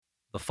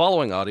The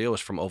following audio is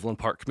from Overland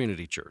Park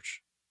Community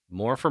Church.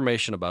 More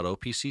information about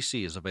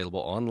OPCC is available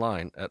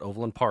online at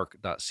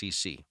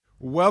overlandpark.cc.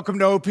 Welcome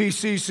to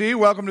OPCC.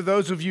 Welcome to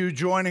those of you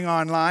joining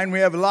online. We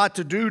have a lot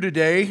to do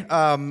today,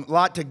 a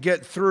lot to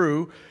get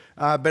through,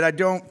 but I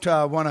don't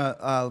want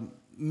to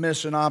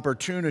miss an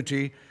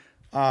opportunity.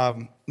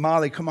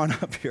 Molly, come on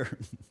up here.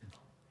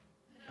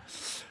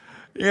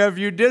 Yeah, if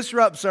you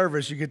disrupt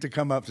service, you get to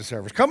come up to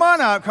service. Come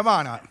on up, come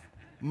on up.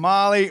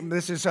 Molly,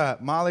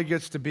 Molly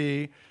gets to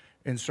be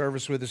in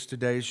service with us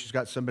today. She's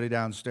got somebody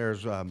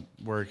downstairs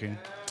working.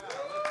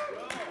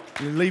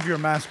 You leave your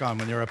mask on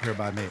when you're up here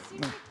by me.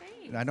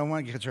 I don't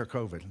want to get her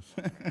COVID.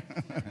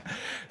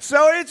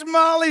 So it's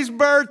Molly's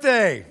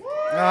birthday.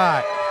 All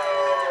right.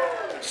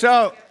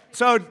 So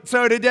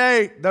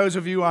today, those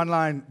of you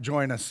online,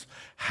 join us.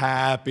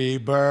 Happy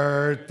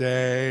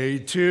birthday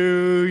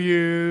to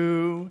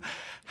you.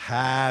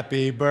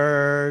 Happy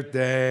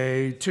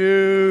birthday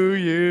to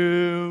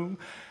you.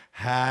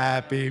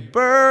 Happy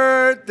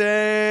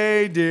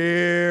birthday,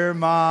 dear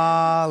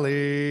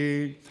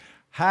Molly.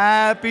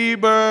 Happy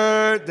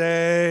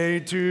birthday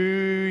to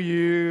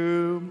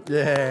you.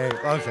 Yay.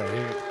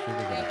 Okay.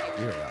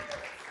 You're right.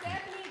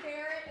 Stephanie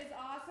Barrett is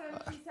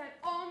awesome. She sent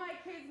all my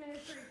kids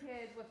ministry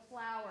kids with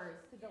flowers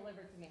to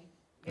deliver to me.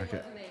 It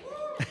was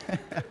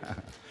amazing.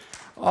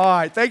 All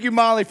right. Thank you,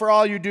 Molly, for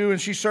all you do. And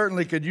she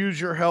certainly could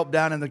use your help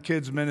down in the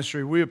kids'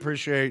 ministry. We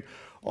appreciate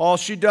all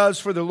she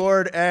does for the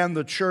Lord and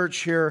the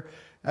church here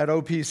at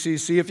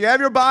OPCC. If you have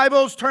your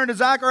Bibles, turn to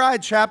Zechariah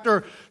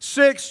chapter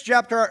 6.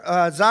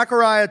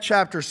 Zechariah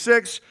chapter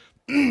 6.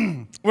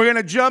 We're going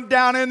to jump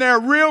down in there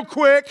real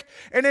quick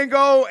and then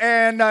go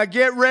and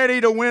get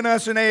ready to win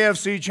us an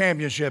AFC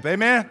championship.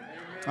 Amen?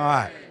 All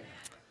right.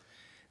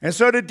 And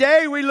so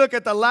today we look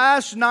at the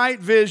last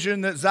night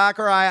vision that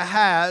Zechariah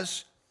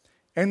has,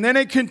 and then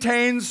it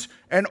contains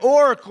an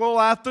oracle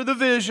after the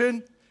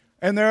vision,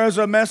 and there is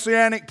a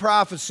messianic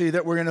prophecy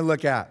that we're going to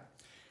look at.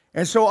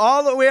 And so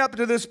all the way up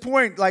to this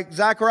point, like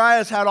Zechariah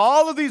has had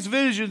all of these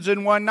visions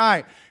in one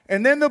night.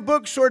 And then the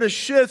book sort of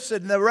shifts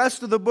and the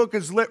rest of the book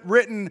is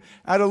written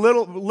at a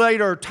little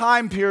later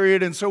time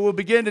period. And so we'll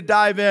begin to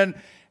dive in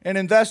and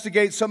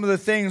investigate some of the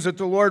things that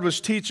the Lord was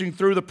teaching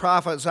through the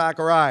prophet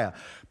Zechariah.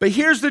 But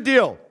here's the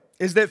deal,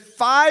 is that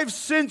 5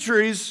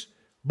 centuries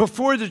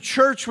before the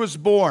church was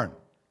born.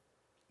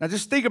 Now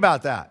just think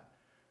about that.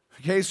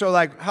 Okay, so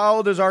like how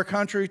old is our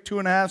country?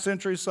 2.5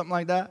 centuries, something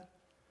like that?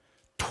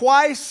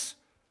 Twice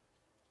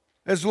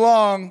as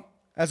long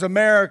as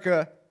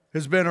America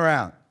has been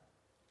around.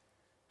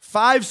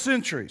 5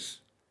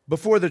 centuries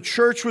before the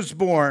church was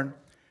born,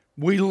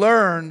 we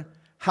learn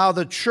how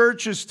the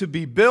church is to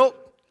be built,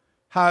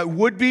 how it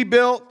would be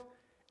built,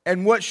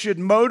 and what should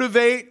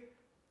motivate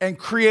and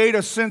create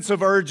a sense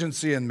of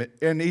urgency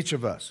in each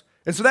of us.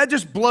 And so that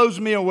just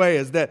blows me away,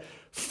 is that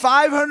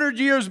 500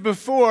 years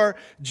before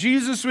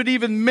Jesus would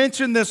even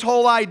mention this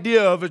whole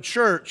idea of a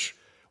church,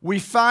 we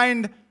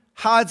find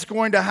how it's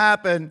going to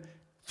happen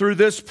through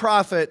this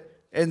prophet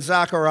in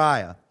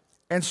Zechariah.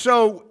 And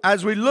so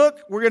as we look,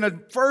 we're going to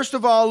first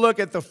of all look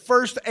at the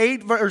first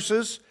 8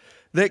 verses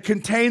that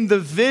contain the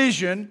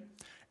vision.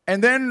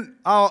 And then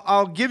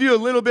I'll give you a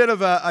little bit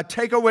of a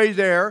takeaway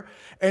there.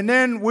 And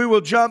then we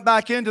will jump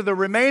back into the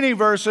remaining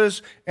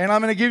verses. And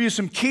I'm going to give you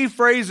some key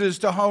phrases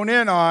to hone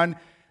in on.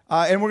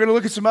 And we're going to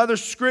look at some other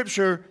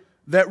scripture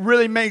that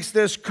really makes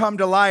this come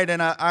to light.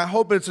 And I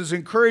hope it's as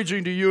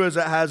encouraging to you as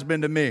it has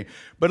been to me.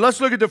 But let's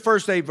look at the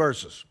first 8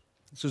 verses.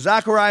 So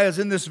Zechariah is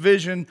in this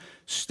vision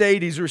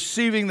state. He's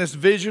receiving this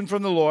vision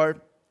from the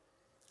Lord.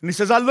 And he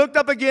says, I looked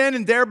up again,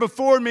 and there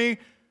before me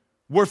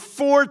were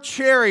 4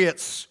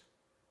 chariots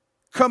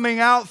coming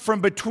out from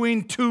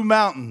between 2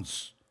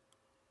 mountains,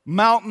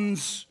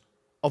 mountains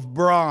of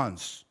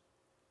bronze.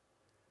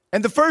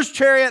 And the first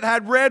chariot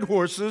had red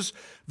horses,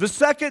 the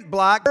second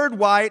black, the third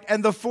white,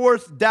 and the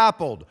fourth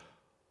dappled,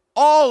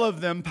 all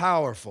of them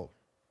powerful.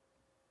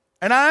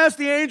 And I asked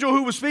the angel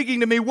who was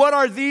speaking to me, what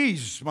are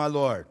these, my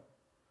Lord?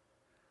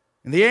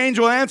 And the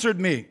angel answered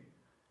me,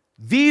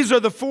 these are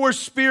the 4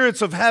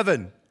 spirits of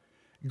heaven,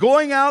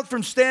 going out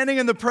from standing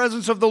in the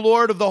presence of the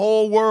Lord of the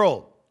whole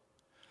world.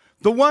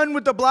 The one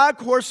with the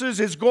black horses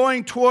is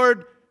going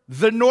toward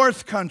the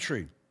north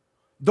country.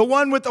 The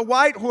one with the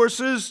white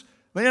horses,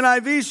 the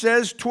NIV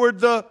says, toward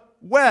the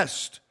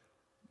west.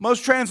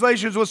 Most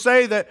translations will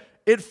say that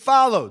it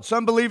followed.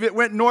 Some believe it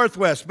went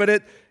northwest, but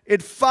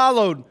it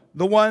followed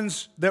the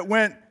ones that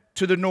went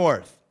to the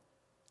north.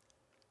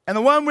 And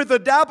the one with the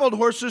dappled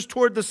horses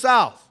toward the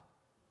south.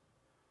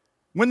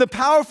 When the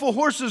powerful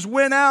horses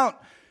went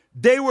out,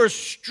 they were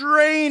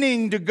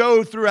straining to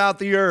go throughout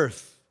the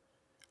earth.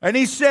 And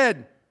he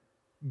said,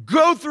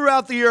 go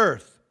throughout the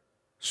earth.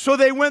 So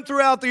they went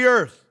throughout the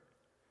earth.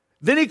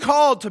 Then he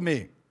called to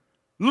me,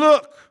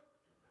 look,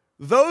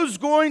 those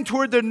going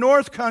toward the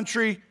north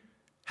country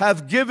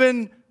have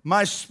given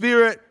my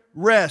spirit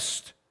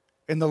rest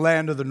in the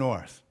land of the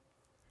north.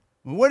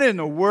 What in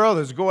the world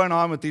is going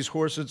on with these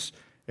horses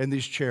and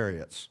these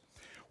chariots?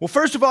 Well,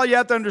 first of all, you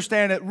have to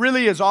understand it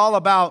really is all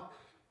about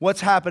what's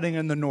happening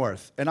in the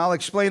north. And I'll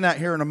explain that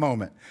here in a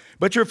moment.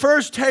 But your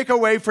first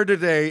takeaway for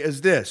today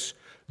is this.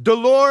 The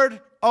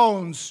Lord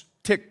owns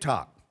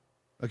TikTok,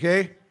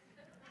 okay?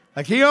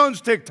 Like he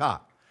owns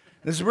TikTok.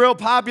 This is a real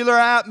popular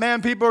app,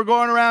 man. People are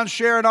going around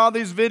sharing all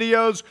these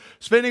videos,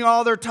 spending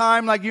all their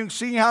time, like you can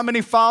see how many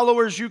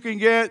followers you can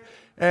get,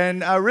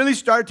 and really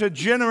start to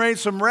generate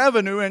some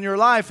revenue in your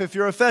life if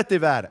you're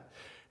effective at it.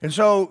 And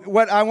so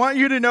what I want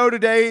you to know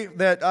today,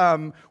 that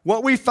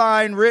what we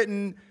find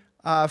written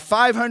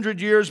 500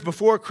 years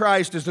before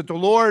Christ is that the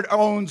Lord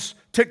owns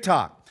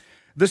TikTok.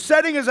 The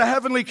setting is a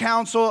heavenly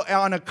council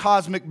on a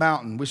cosmic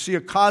mountain. We see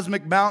a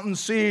cosmic mountain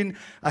scene,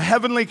 a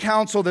heavenly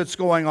council that's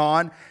going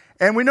on.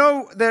 And we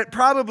know that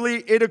probably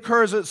it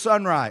occurs at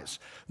sunrise.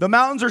 The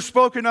mountains are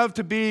spoken of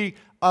to be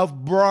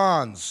of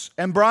bronze.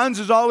 And bronze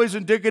is always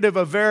indicative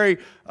of very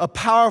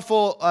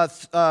powerful,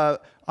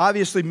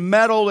 obviously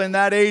metal in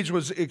that age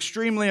was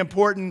extremely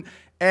important.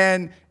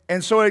 And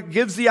so it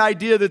gives the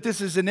idea that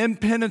this is an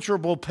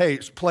impenetrable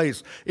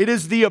place. It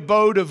is the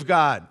abode of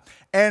God.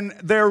 And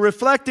they're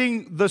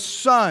reflecting the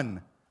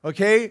sun,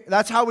 okay?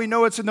 That's how we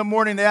know it's in the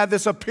morning. They have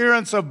this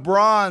appearance of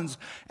bronze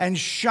and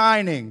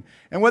shining.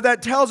 And what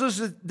that tells us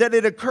is that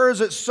it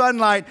occurs at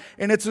sunlight,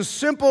 and it's a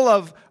symbol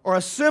of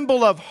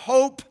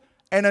hope,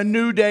 and a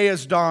new day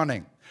is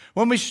dawning.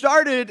 When we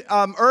started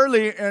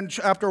early in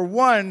chapter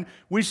 1,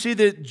 we see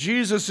that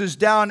Jesus is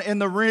down in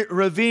the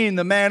ravine,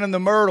 the man and the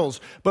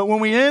myrtles. But when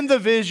we end the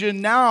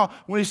vision, now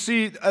we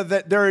see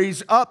that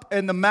he's up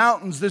in the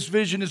mountains. This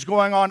vision is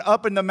going on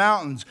up in the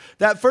mountains.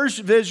 That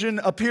first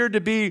vision appeared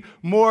to be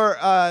more,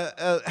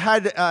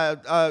 had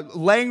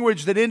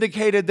language that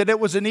indicated that it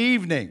was an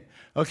evening.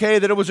 Okay,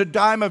 that it was a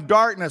time of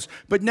darkness.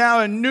 But now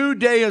a new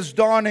day is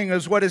dawning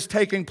is what is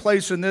taking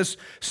place in this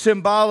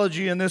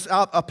symbology, in this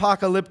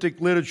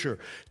apocalyptic literature.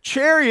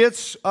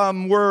 Chariots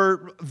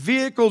were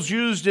vehicles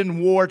used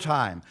in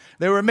wartime.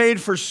 They were made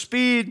for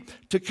speed,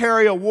 to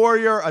carry a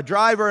warrior, a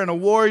driver and a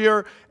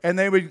warrior, and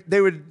they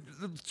would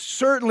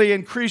certainly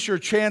increase your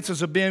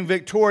chances of being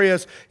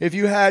victorious if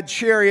you had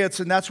chariots,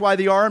 and that's why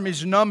the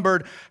armies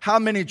numbered how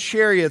many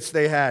chariots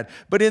they had.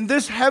 But in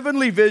this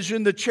heavenly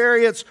vision, the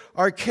chariots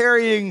are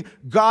carrying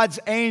God's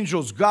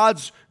angels,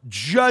 God's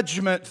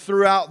judgment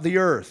throughout the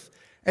earth.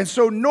 And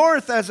so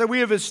north, as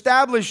we have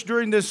established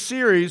during this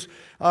series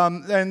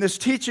and this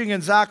teaching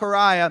in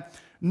Zechariah,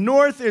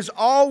 north is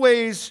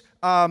always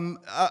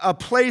a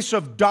place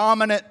of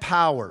dominant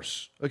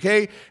powers,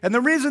 okay? And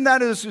the reason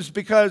that is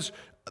because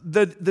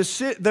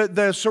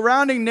the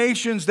surrounding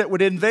nations that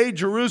would invade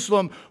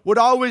Jerusalem would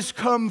always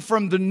come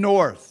from the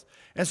north.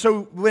 And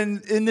so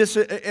when in this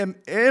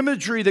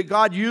imagery that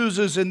God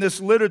uses in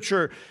this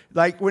literature,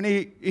 like when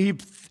he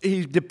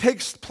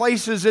depicts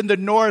places in the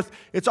north,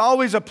 it's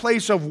always a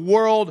place of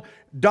world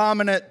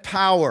dominant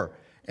power.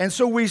 And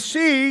so we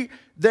see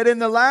that in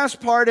the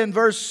last part in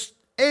verse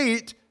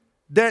 8,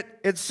 that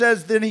it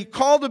says, "Then he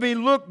called to me,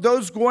 look,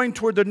 those going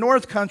toward the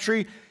north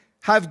country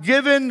have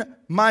given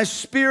my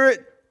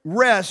spirit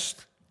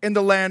rest in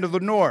the land of the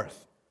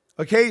north."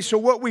 Okay, so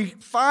what we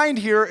find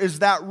here is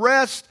that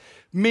rest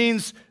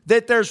means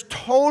that there's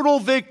total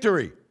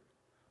victory.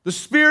 The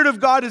Spirit of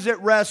God is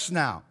at rest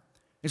now.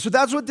 And so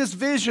that's what this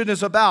vision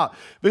is about.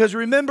 Because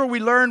remember, we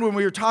learned when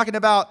we were talking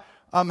about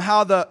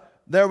how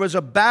there was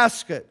a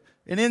basket,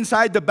 and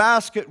inside the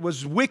basket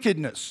was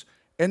wickedness.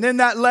 And then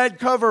that lead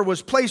cover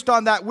was placed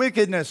on that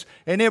wickedness,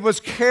 and it was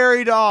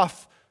carried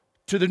off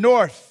to the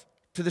north,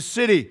 to the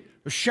city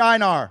of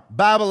Shinar,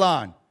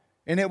 Babylon.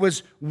 And it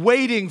was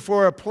waiting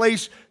for a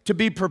place to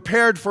be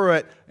prepared for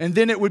it, and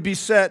then it would be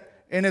set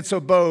in its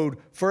abode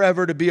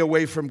forever to be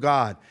away from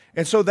God.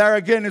 And so there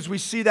again, as we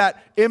see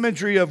that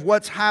imagery of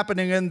what's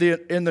happening in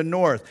the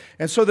north.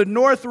 And so the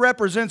north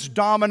represents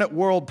dominant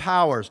world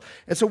powers.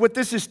 And so what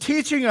this is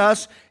teaching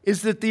us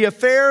is that the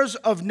affairs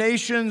of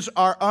nations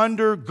are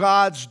under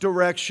God's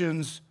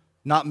directions,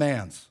 not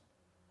man's.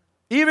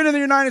 Even in the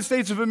United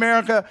States of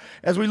America,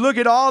 as we look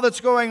at all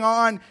that's going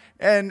on,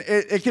 and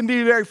it can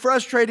be very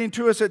frustrating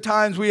to us at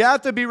times, we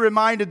have to be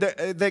reminded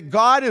that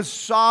God is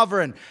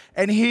sovereign,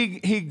 and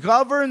He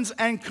governs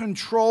and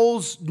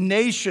controls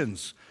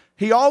nations.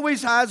 He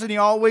always has and He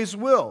always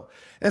will.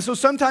 And so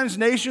sometimes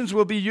nations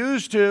will be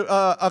used to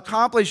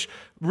accomplish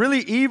really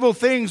evil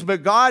things,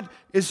 but God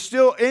is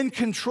still in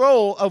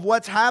control of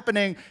what's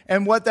happening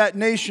and what that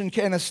nation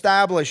can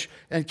establish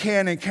and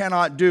can and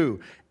cannot do.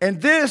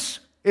 And this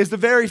is the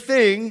very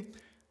thing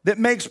that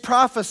makes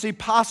prophecy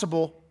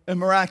possible and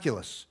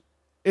miraculous.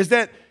 Is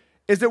that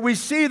we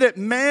see that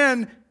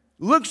man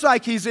looks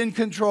like he's in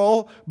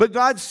control, but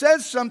God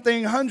says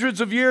something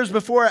hundreds of years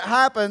before it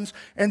happens,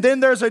 and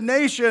then there's a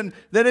nation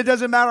that it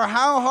doesn't matter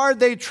how hard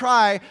they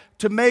try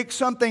to make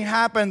something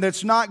happen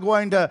that's not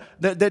going to,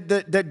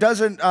 that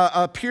doesn't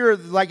appear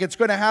like it's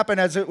going to happen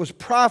as it was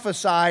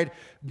prophesied.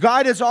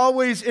 God is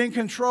always in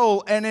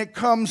control, and it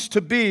comes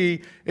to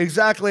be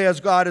exactly as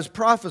God has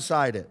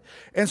prophesied it.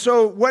 And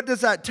so what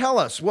does that tell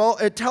us? Well,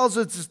 it tells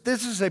us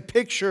this is a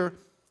picture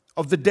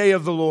of the day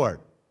of the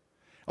Lord.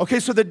 Okay,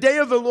 so the day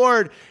of the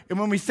Lord, and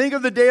when we think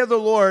of the day of the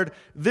Lord,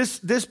 this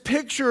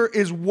picture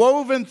is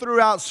woven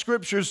throughout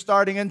Scripture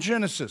starting in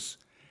Genesis.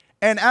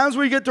 And as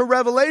we get to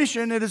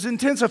Revelation, it is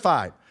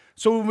intensified.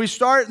 So when we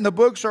start, and the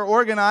books are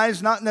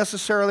organized, not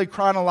necessarily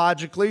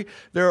chronologically,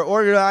 they're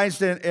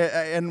organized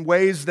in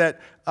ways that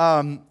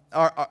are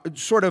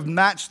sort of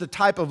match the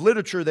type of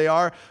literature they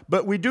are.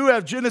 But we do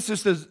have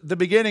Genesis as the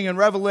beginning, and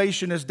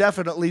Revelation is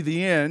definitely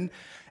the end.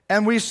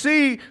 And we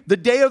see the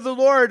day of the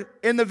Lord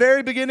in the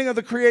very beginning of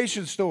the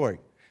creation story.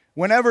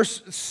 Whenever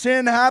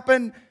sin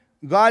happened,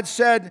 God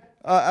said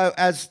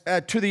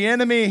to the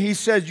enemy, he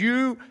said,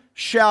 you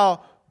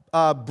shall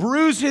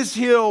bruise his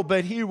heel,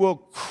 but he will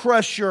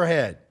crush your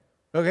head.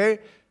 Okay?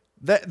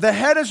 The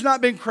head has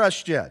not been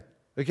crushed yet.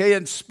 Okay?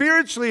 And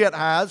spiritually it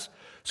has.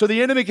 So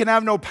the enemy can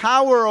have no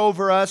power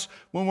over us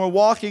when we're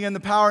walking in the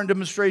power and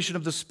demonstration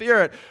of the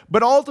Spirit.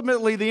 But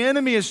ultimately, the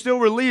enemy is still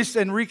released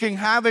and wreaking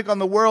havoc on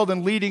the world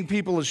and leading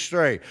people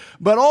astray.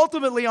 But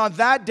ultimately, on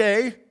that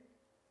day,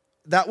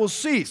 that will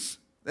cease.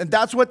 And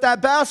that's what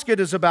that basket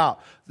is about.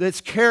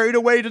 That's carried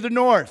away to the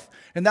north.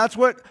 And that's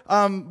what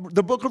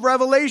the book of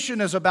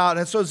Revelation is about.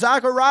 And so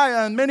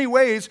Zechariah, in many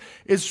ways,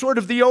 is sort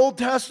of the Old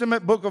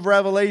Testament book of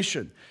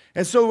Revelation.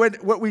 And so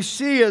what we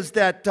see is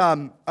that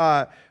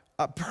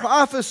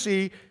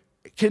prophecy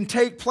can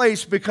take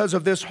place because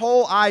of this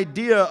whole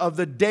idea of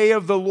the day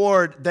of the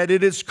Lord, that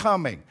it is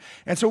coming.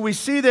 And so we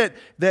see that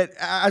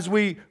as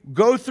we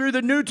go through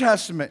the New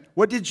Testament,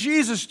 what did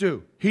Jesus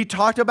do? He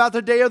talked about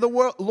the day of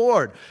the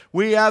Lord.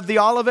 We have the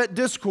Olivet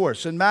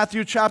Discourse in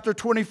Matthew chapter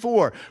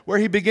 24, where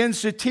he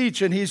begins to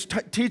teach, and he's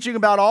teaching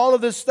about all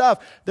of this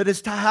stuff that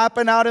is to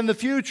happen out in the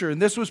future.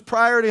 And this was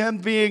prior to him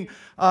being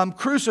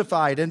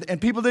crucified, and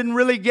people didn't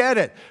really get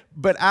it.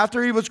 But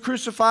after he was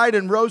crucified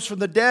and rose from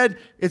the dead,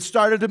 it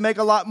started to make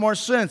a lot more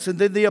sense. And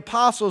then the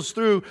apostles,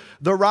 through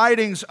the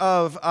writings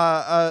of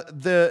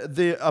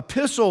the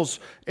epistles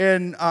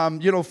in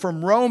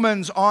from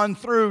Romans on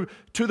through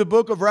to the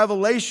book of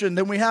Revelation,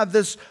 then we have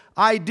this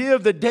idea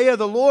of the day of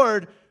the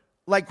Lord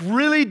like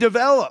really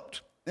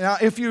developed. Now,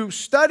 if you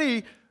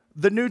study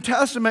the New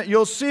Testament,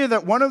 you'll see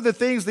that one of the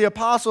things the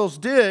apostles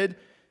did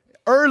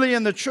early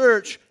in the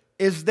church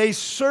is they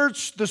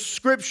searched the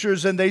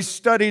scriptures and they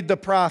studied the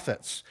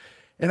prophets.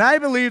 And I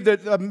believe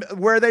that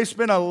where they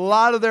spend a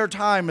lot of their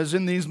time is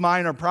in these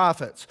minor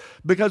prophets,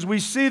 because we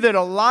see that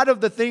a lot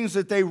of the things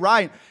that they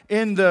write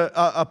in the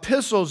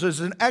epistles is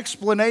an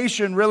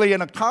explanation, really,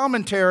 and a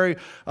commentary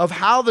of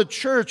how the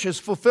church is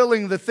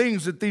fulfilling the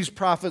things that these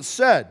prophets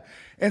said.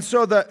 And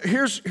so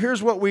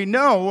here's what we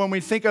know when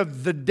we think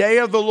of the day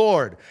of the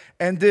Lord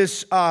and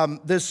this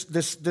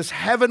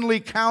heavenly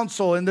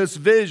counsel and this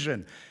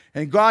vision.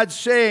 And God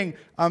saying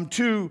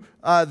to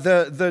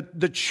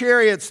the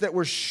chariots that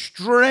were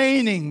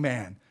straining,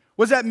 man.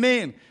 What does that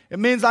mean? It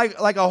means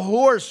like a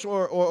horse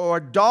or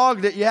a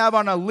dog that you have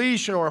on a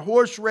leash, or a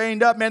horse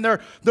reined up, man. They're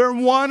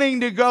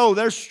wanting to go.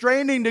 They're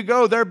straining to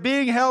go. They're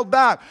being held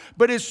back.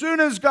 But as soon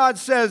as God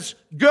says,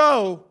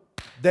 go,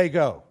 they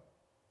go.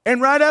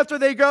 And right after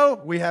they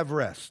go, we have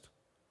rest.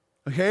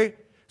 Okay?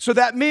 So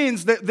that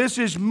means that this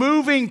is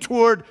moving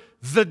toward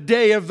the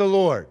day of the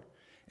Lord.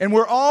 And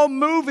we're all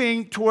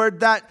moving toward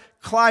that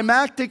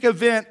climactic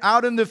event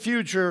out in the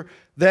future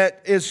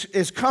that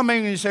is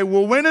coming. And you say,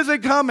 well, when is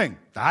it coming?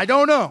 I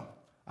don't know.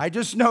 I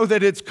just know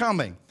that it's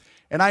coming.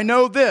 And I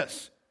know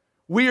this.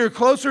 We are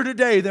closer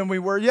today than we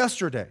were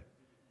yesterday.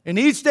 And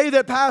each day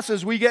that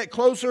passes, we get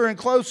closer and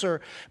closer.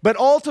 But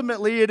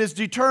ultimately, it is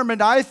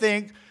determined, I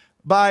think,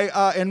 by,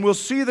 and we'll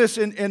see this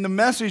in the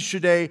message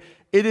today,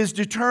 it is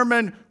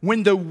determined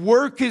when the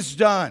work is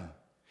done.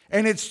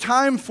 And it's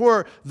time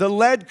for the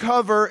lead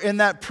cover in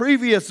that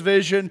previous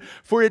vision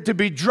for it to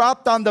be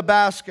dropped on the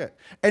basket.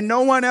 And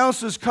no one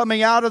else is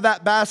coming out of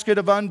that basket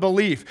of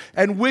unbelief.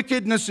 And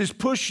wickedness is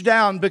pushed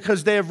down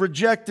because they have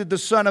rejected the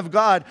Son of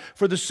God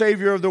for the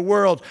Savior of the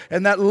world.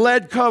 And that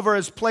lead cover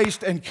is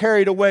placed and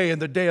carried away,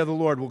 and the day of the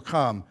Lord will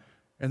come,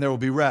 and there will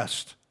be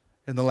rest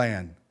in the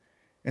land.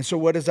 And so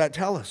what does that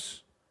tell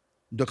us?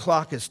 The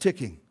clock is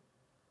ticking.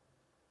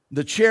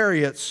 The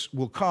chariots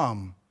will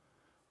come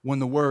when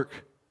the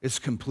work is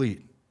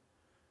complete.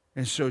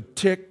 And so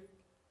tick,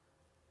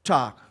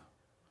 tock,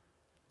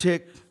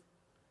 tick,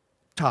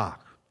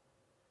 tock.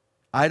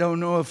 I don't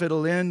know if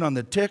it'll end on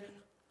the tick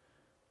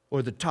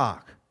or the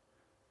tock,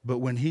 but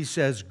when he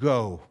says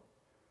go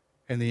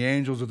and the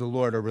angels of the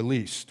Lord are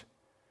released,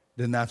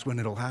 then that's when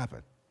it'll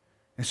happen.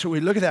 And so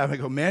we look at that and we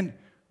go, man,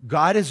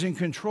 God is in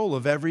control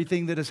of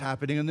everything that is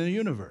happening in the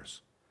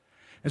universe.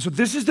 And so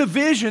this is the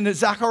vision that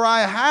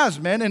Zechariah has,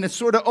 man, and it's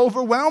sort of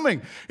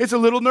overwhelming. It's a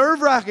little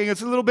nerve-wracking.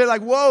 It's a little bit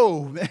like,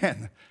 whoa,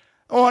 man,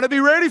 I want to be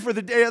ready for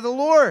the day of the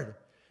Lord.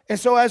 And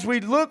so as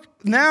we look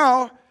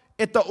now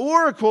at the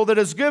oracle that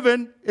is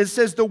given, it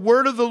says, the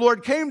word of the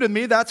Lord came to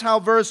me. That's how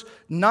verse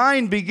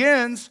 9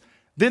 begins.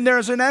 Then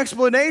there's an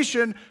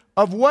explanation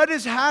of what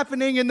is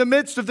happening in the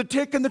midst of the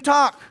tick and the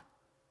tock,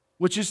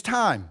 which is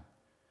time.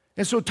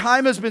 And so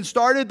time has been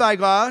started by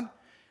God.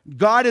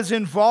 God is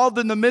involved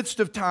in the midst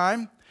of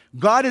time.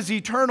 God is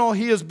eternal.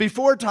 He is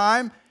before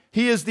time.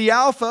 He is the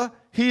Alpha.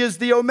 He is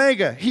the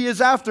Omega. He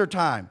is after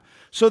time.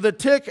 So the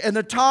tick and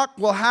the tock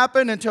will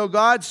happen until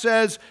God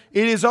says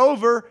it is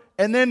over,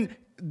 and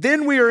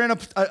then we are in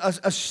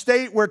a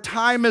state where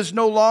time is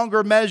no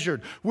longer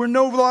measured. We're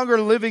no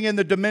longer living in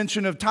the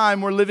dimension of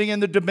time. We're living in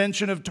the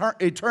dimension of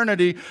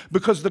eternity,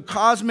 because the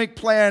cosmic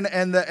plan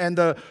and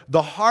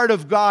the heart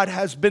of God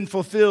has been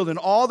fulfilled. And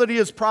all that He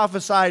has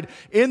prophesied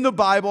in the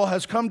Bible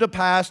has come to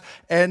pass,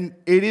 and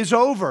it is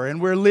over.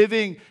 And we're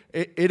living,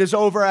 it is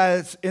over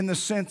as in the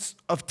sense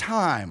of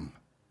time.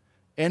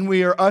 And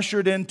we are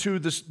ushered into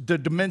the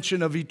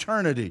dimension of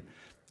eternity.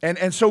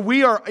 And so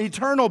we are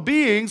eternal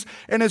beings,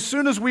 and as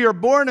soon as we are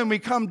born and we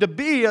come to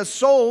be as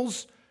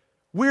souls,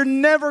 we're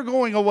never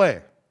going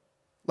away.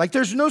 Like,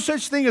 there's no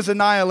such thing as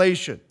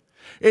annihilation.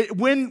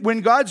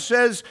 When God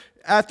says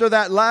after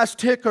that last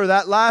tick or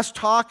that last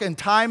talk and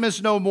time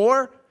is no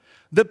more,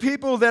 the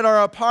people that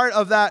are a part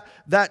of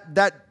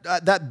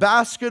that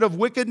basket of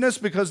wickedness,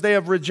 because they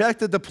have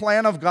rejected the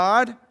plan of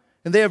God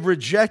and they have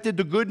rejected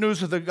the good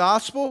news of the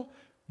gospel,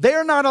 they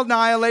are not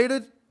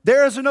annihilated.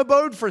 There is an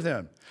abode for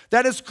them.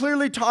 That is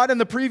clearly taught in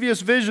the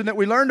previous vision that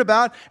we learned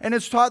about, and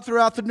it's taught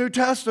throughout the New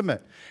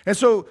Testament. And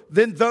so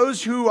then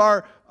those who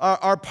are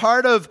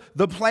part of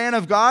the plan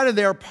of God, and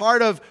they are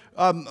part of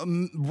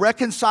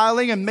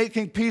reconciling and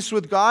making peace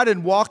with God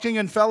and walking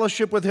in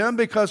fellowship with Him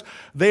because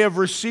they have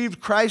received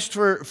Christ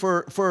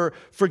for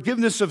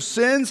forgiveness of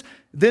sins,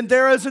 then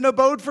there is an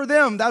abode for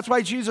them. That's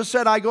why Jesus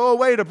said, I go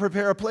away to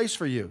prepare a place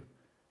for you,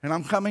 and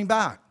I'm coming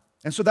back.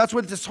 And so that's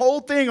what this whole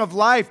thing of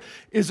life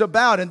is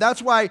about. And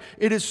that's why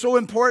it is so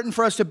important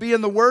for us to be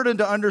in the Word and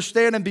to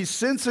understand and be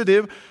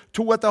sensitive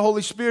to what the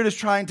Holy Spirit is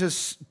trying to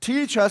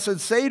teach us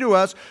and say to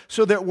us,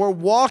 so that we're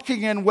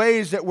walking in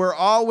ways that we're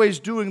always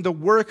doing the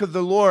work of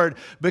the Lord.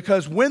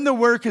 Because when the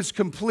work is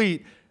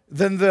complete,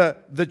 then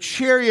the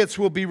chariots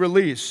will be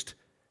released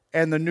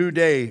and the new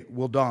day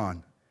will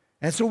dawn.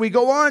 And so we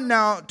go on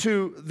now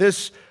to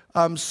this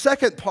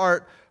second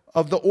part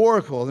of the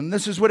oracle. And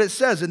this is what it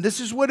says. And this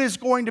is what is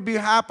going to be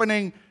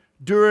happening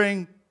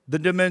during the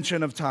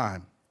dimension of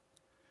time.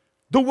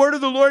 The word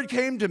of the Lord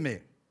came to me.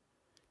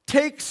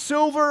 Take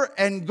silver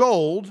and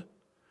gold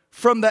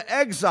from the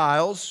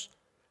exiles,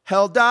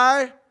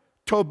 Heldai,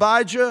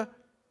 Tobijah,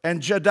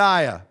 and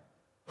Jedaiah,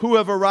 who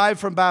have arrived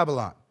from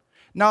Babylon.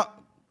 Now,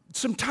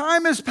 some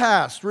time has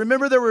passed.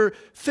 Remember, there were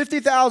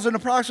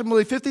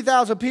approximately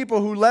 50,000 people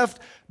who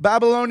left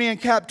Babylonian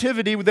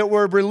captivity that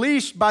were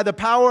released by the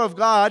power of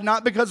God,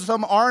 not because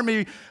some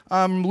army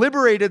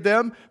liberated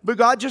them, but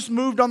God just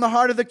moved on the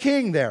heart of the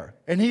king there.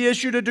 And He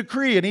issued a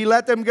decree, and He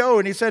let them go.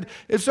 And He said,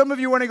 if some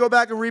of you want to go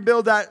back and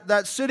rebuild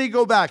that city,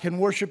 go back and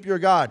worship your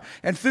God.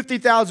 And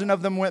 50,000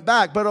 of them went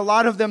back, but a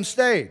lot of them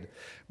stayed.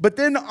 But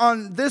then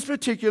on this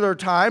particular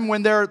time,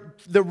 when the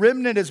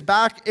remnant is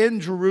back in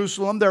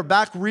Jerusalem, they're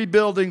back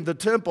rebuilding the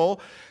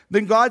temple,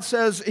 then God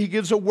says, He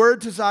gives a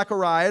word to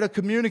Zechariah to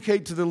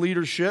communicate to the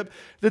leadership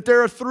that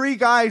there are 3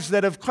 guys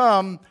that have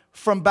come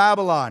from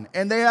Babylon,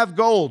 and they have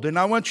gold. And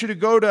I want you to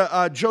go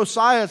to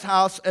Josiah's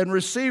house and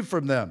receive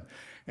from them.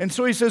 And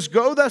so He says,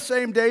 go the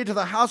same day to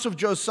the house of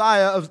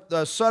Josiah,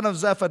 the son of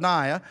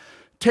Zephaniah,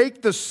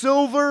 take the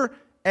silver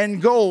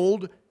and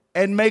gold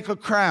and make a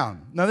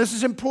crown. Now this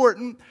is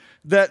important,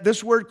 that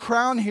this word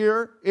crown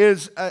here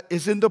is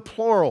in the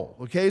plural,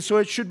 okay? So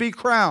it should be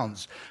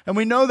crowns. And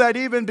we know that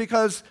even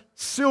because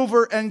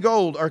silver and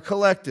gold are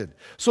collected.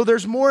 So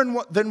there's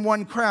more than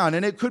one crown.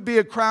 And it could be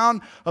a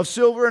crown of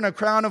silver and a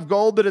crown of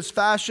gold that is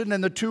fashioned,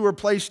 and the two are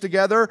placed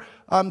together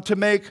to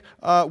make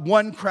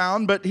one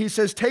crown. But He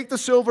says, take the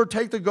silver,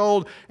 take the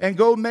gold, and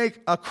go make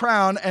a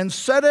crown and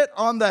set it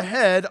on the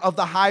head of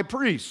the high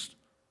priest.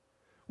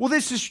 Well,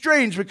 this is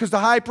strange because the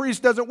high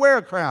priest doesn't wear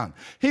a crown.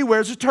 He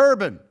wears a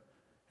turban.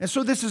 And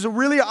so this is a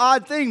really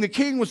odd thing. The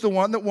king was the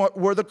one that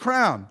wore the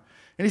crown.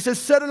 And He says,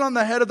 set it on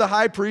the head of the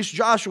high priest,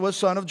 Joshua,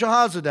 son of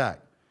Jehozadak.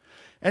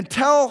 And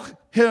tell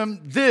him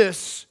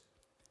this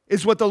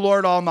is what the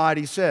Lord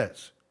Almighty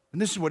says.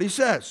 And this is what He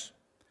says.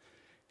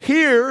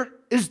 Here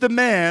is the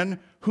man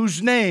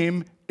whose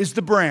name is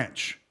the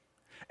branch.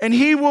 And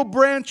he will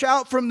branch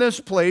out from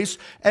this place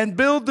and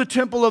build the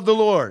temple of the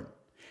Lord.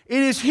 It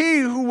is he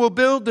who will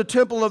build the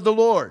temple of the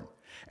Lord.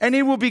 And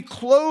he will be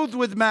clothed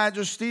with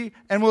majesty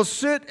and will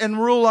sit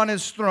and rule on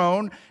his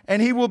throne,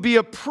 and he will be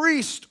a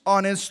priest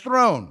on his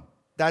throne.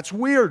 That's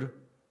weird.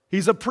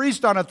 He's a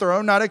priest on a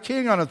throne, not a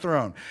king on a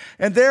throne.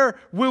 And there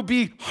will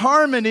be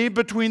harmony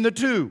between the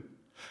two.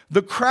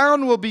 The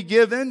crown will be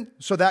given,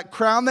 so that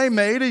crown they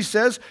made, He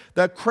says,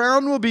 that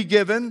crown will be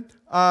given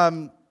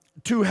to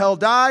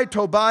Heldai,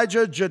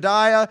 Tobijah,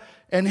 Jedaiah,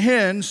 and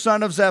Hin,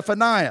 son of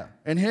Zephaniah.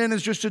 And Hin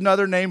is just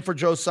another name for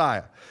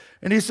Josiah.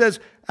 And He says,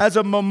 as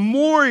a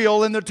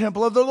memorial in the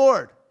temple of the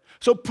Lord.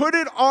 So put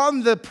it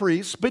on the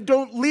priest, but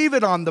don't leave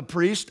it on the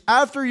priest.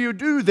 After you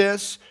do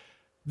this,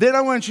 then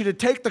I want you to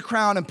take the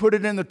crown and put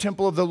it in the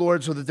temple of the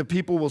Lord so that the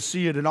people will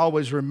see it and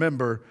always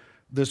remember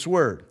this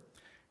word.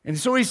 And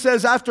so He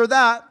says, after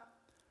that,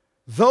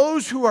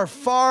 those who are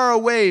far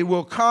away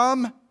will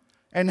come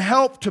and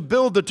help to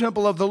build the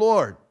temple of the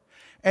Lord.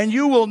 and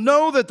you will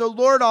know that the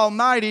Lord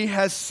Almighty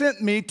has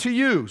sent me to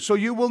you. So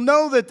you will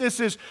know that this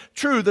is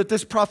true, that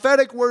this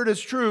prophetic word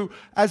is true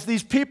as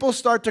these people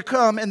start to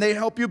come and they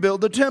help you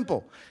build the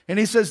temple. And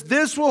he says,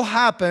 this will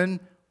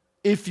happen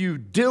if you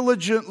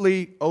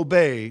diligently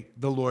obey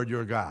the Lord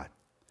your God.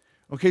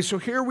 Okay, so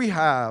here we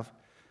have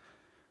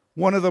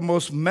one of the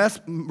most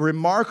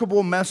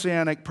remarkable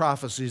messianic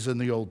prophecies in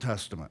the Old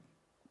Testament.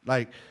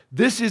 Like,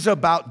 this is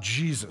about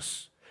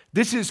Jesus.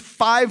 This is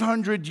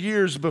 500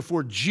 years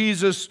before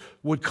Jesus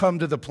would come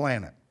to the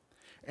planet.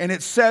 And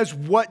it says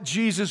what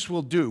Jesus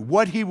will do,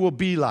 what he will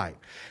be like.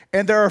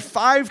 And there are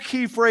 5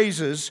 key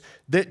phrases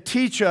that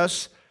teach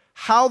us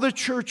how the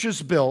church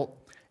is built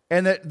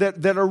and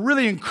that are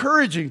really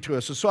encouraging to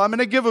us. So I'm going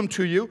to give them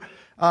to you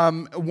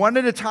one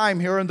at a time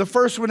here. And the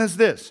first one is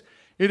this.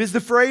 It is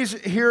the phrase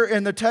here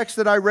in the text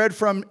that I read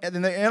from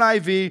in the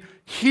NIV,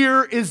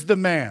 here is the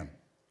man.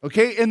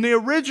 Okay, in the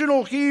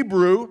original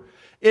Hebrew,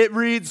 it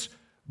reads,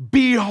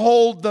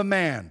 behold the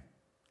man.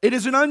 It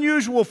is an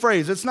unusual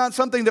phrase. It's not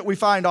something that we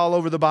find all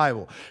over the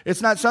Bible.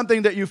 It's not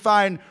something that you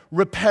find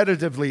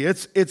repetitively.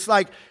 It's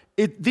like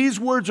these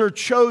words are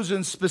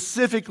chosen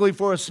specifically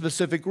for a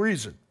specific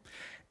reason.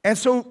 And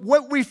so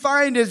what we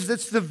find is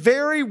it's the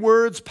very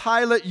words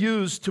Pilate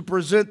used to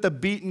present the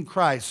beaten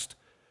Christ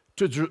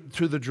to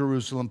the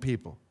Jerusalem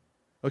people.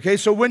 Okay,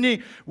 so what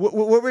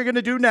we're going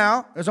to do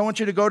now is I want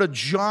you to go to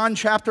John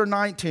chapter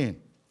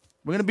 19.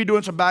 We're going to be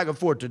doing some back and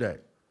forth today.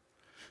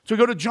 So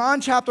go to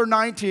John chapter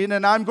 19,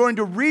 and I'm going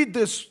to read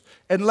this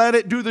and let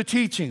it do the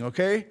teaching,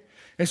 okay?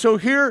 And so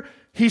here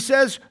he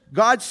says,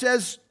 God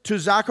says to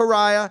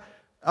Zechariah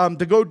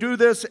to go do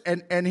this,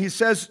 and he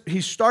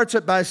starts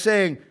it by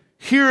saying,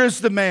 here is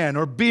the man,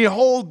 or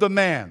behold the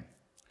man.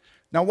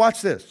 Now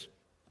watch this.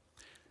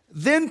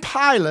 Then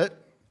Pilate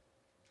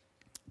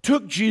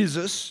took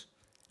Jesus,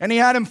 and he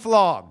had him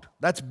flogged.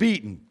 That's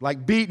beaten,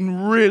 like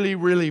beaten really,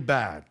 really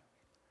bad.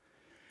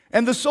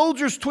 And the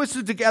soldiers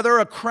twisted together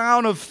a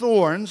crown of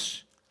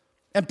thorns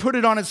and put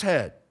it on his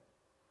head.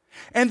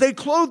 And they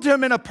clothed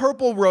him in a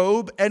purple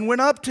robe and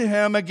went up to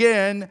him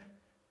again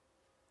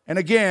and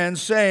again,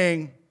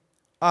 saying,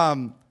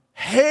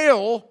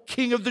 Hail,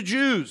 King of the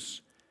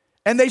Jews!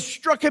 And they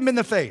struck him in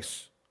the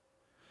face.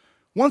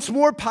 Once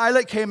more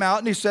Pilate came out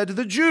and he said to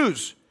the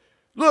Jews,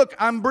 Look,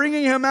 I'm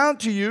bringing him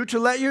out to you to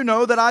let you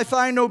know that I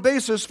find no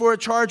basis for a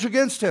charge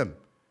against him.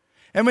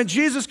 And when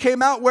Jesus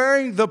came out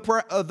wearing the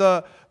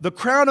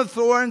crown of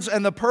thorns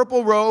and the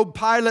purple robe,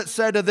 Pilate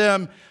said to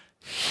them,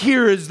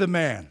 Here is the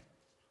man.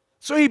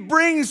 So he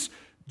brings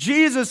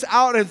Jesus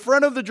out in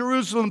front of the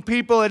Jerusalem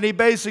people and he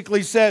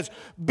basically says,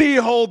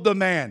 Behold the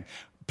man.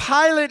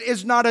 Pilate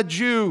is not a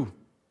Jew.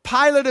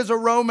 Pilate is a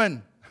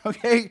Roman,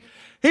 okay?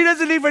 He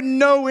doesn't even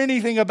know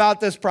anything about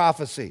this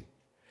prophecy.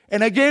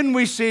 And again,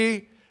 we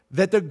see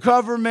that the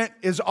government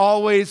is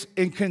always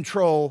in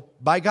control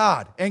by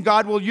God. And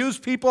God will use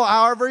people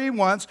however he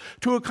wants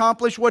to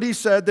accomplish what he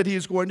said that he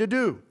is going to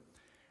do.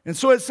 And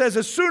so it says,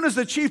 as soon as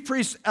the chief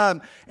priests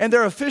and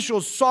their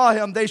officials saw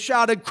him, they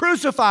shouted,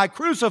 Crucify,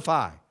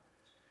 crucify.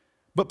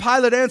 But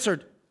Pilate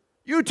answered,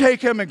 You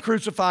take him and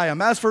crucify him.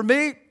 As for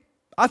me,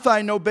 I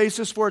find no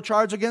basis for a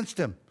charge against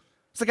him.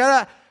 It's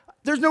like,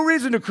 there's no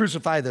reason to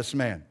crucify this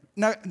man.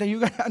 Now you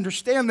got to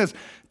understand this.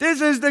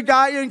 This is the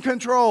guy in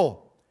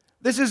control.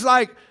 This is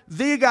like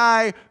the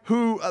guy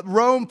who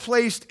Rome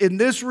placed in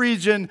this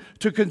region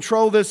to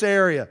control this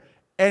area.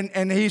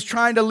 And he's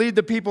trying to lead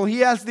the people. He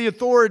has the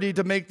authority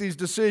to make these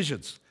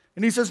decisions.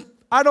 And he says,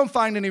 I don't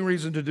find any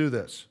reason to do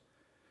this.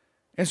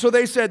 And so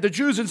they said, the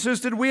Jews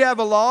insisted, we have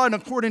a law, and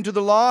according to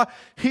the law,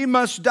 he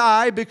must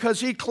die because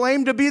he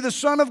claimed to be the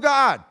Son of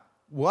God.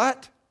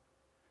 What?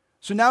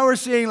 So now we're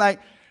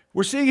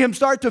seeing him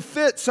start to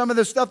fit some of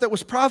the stuff that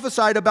was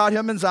prophesied about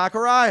him in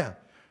Zechariah.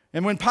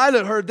 And when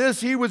Pilate heard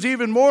this, he was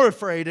even more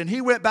afraid, and he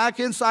went back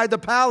inside the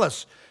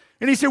palace.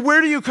 And he said,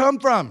 Where do you come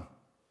from?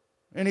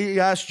 And he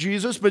asked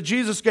Jesus, but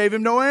Jesus gave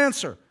him no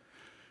answer.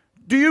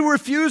 Do you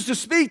refuse to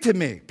speak to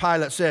me?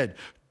 Pilate said.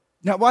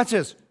 Now watch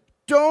this.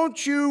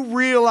 Don't you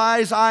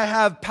realize I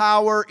have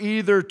power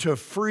either to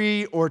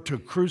free or to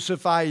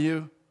crucify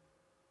you?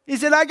 He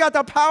said, I got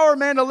the power,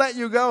 man, to let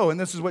you go. And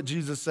this is what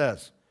Jesus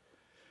says.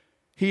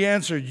 He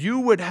answered, You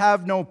would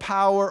have no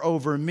power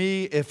over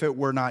me if it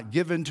were not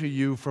given to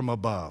you from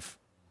above.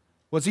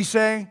 What's he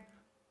saying?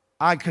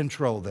 I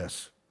control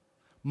this.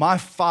 My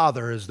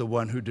Father is the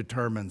one who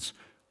determines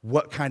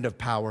what kind of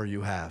power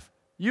you have.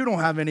 You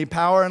don't have any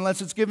power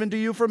unless it's given to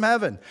you from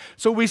heaven.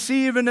 So we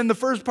see even in the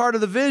first part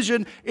of the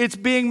vision, it's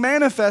being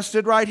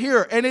manifested right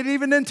here, and it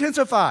even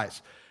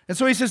intensifies. And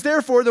so he says,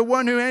 Therefore, the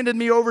one who handed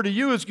me over to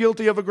you is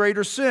guilty of a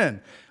greater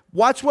sin.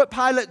 Watch what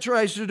Pilate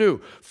tries to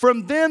do.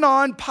 From then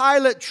on,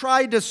 Pilate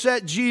tried to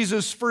set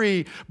Jesus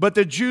free, but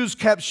the Jews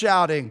kept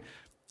shouting,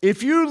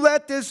 If you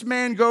let this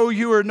man go,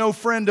 you are no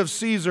friend of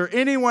Caesar.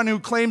 Anyone who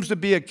claims to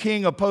be a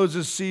king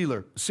opposes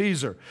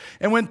Caesar.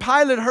 And when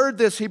Pilate heard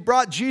this, he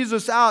brought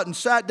Jesus out and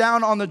sat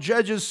down on the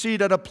judge's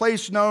seat at a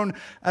place known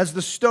as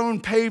the stone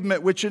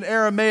pavement, which in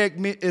Aramaic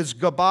is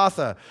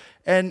Gabbatha.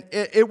 And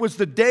it was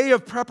the day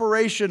of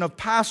preparation of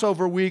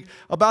Passover week,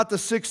 about the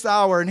 6th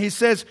hour. And he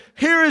says,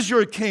 "Here is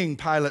your king,"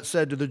 Pilate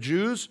said to the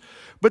Jews.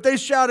 But they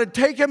shouted,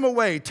 take him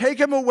away,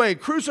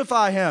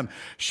 crucify him."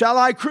 "Shall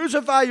I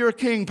crucify your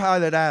king?"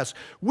 Pilate asked.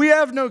 "We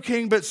have no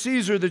king but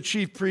Caesar," the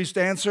chief priest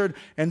answered.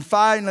 And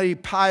finally,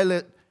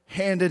 Pilate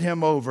handed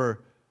him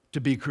over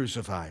to be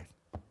crucified.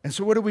 And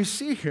so what do we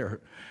see here?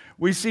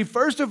 We see,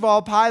 first of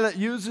all, Pilate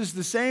uses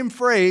the same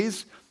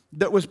phrase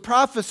that was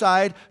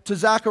prophesied to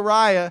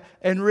Zechariah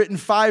and written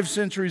 5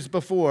 centuries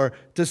before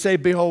to say,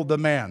 "Behold the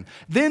man."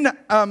 Then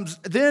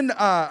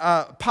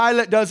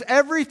Pilate does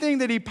everything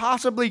that he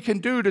possibly can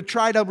do to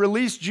try to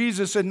release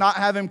Jesus and not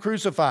have him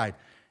crucified.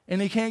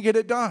 And he can't get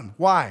it done.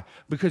 Why?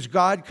 Because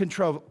God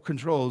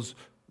controls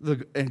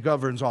and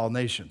governs all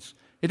nations.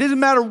 It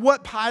doesn't matter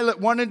what Pilate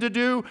wanted to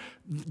do.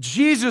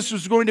 Jesus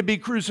was going to be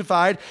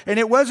crucified, and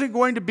it wasn't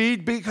going to be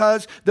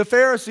because the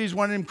Pharisees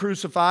wanted him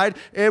crucified.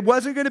 It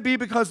wasn't going to be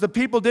because the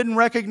people didn't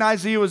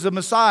recognize he was the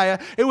Messiah.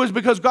 It was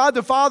because God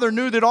the Father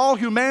knew that all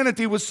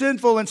humanity was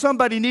sinful and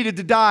somebody needed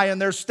to die in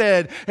their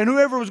stead. And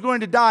whoever was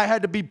going to die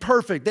had to be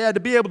perfect. They had to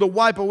be able to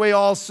wipe away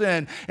all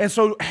sin. And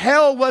so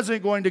hell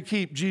wasn't going to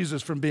keep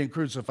Jesus from being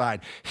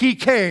crucified. He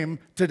came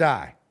to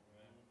die.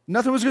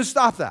 Nothing was going to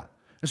stop that.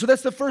 And so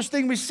that's the first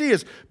thing we see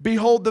is,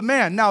 behold the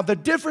man. Now, the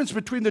difference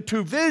between the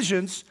two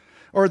visions,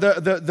 or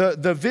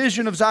the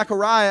vision of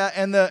Zechariah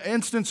and the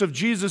instance of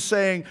Jesus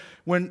saying,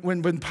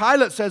 when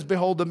Pilate says,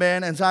 "Behold the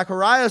man," and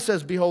Zechariah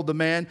says, "Behold the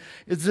man,"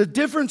 is the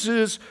difference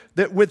is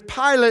that with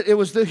Pilate, it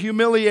was the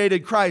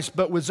humiliated Christ,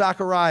 but with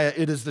Zechariah,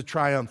 it is the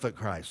triumphant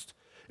Christ.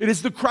 It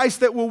is the Christ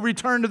that will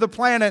return to the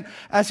planet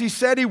as he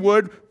said he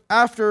would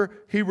after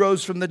he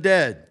rose from the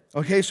dead.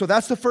 Okay, so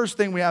that's the first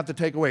thing we have to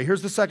take away.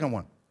 Here's the second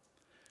one.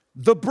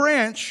 The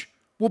branch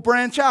will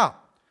branch out.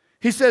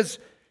 He says,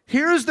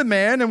 here is the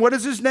man, and what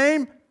is his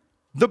name?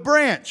 The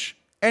branch.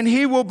 And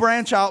he will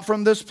branch out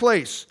from this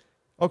place.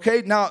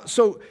 Okay, now,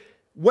 so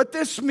what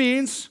this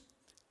means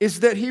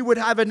is that he would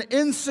have an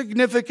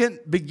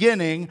insignificant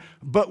beginning,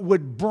 but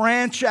would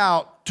branch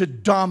out to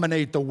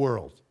dominate the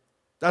world.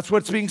 That's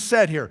what's being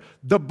said here.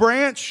 The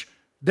branch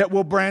that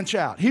will branch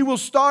out. He will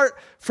start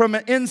from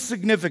an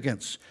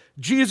insignificance.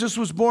 Jesus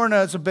was born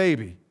as a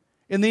baby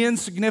in the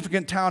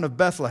insignificant town of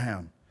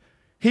Bethlehem.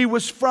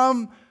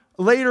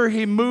 Later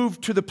he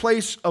moved to the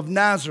place of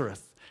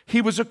Nazareth.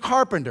 He was a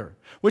carpenter,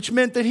 which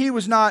meant that he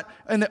was not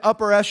in the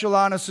upper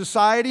echelon of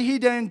society. He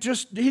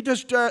just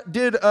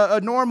did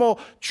a normal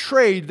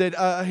trade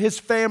that his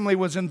family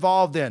was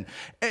involved in.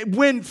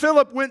 When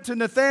Philip went to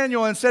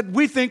Nathanael and said,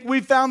 "We think we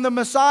found the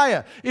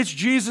Messiah. It's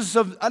Jesus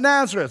of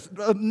Nazareth."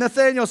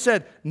 Nathanael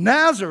said,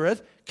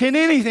 "Nazareth? Can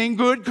anything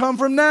good come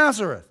from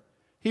Nazareth?"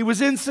 He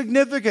was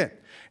insignificant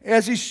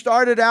as he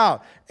started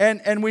out.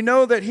 And we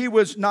know that he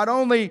was not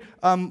only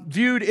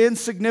viewed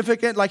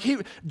insignificant,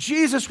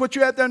 Jesus, what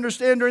you have to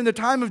understand during the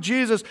time of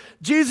Jesus,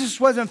 Jesus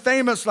wasn't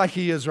famous like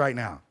he is right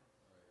now.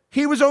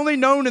 He was only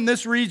known in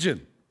this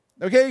region.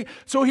 Okay?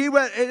 So he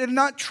had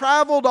not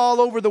traveled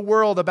all over the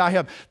world about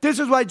him. This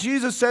is why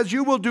Jesus says,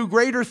 "You will do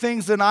greater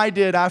things than I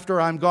did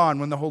after I'm gone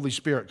when the Holy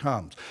Spirit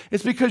comes."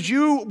 It's because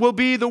you will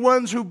be the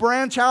ones who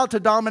branch out to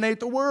dominate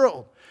the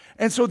world.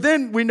 And so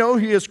then we know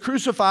he is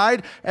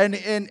crucified and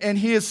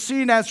he is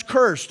seen as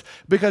cursed,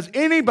 because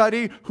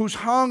anybody who's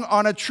hung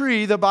on a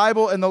tree, the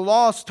Bible and the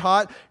law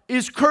taught,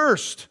 is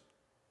cursed.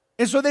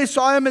 And so they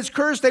saw him as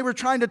cursed. They were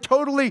trying to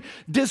totally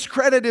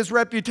discredit his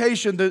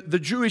reputation. The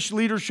Jewish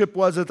leadership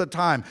was at the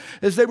time,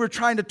 as they were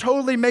trying to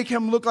totally make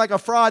him look like a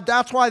fraud.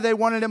 That's why they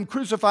wanted him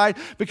crucified,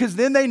 because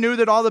then they knew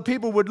that all the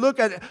people would look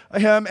at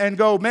him and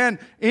go, "Man,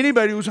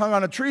 anybody who's hung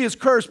on a tree is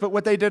cursed." But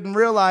what they didn't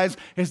realize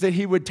is that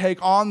he would take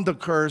on the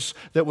curse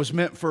that was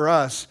meant for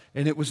us,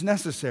 and it was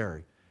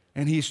necessary.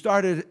 And he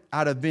started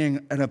out of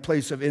being in a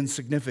place of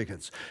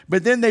insignificance.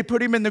 But then they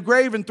put him in the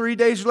grave, and 3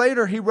 days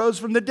later, he rose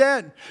from the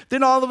dead.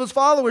 Then all of his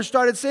followers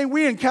started saying,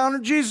 "We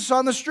encountered Jesus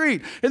on the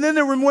street." And then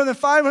there were more than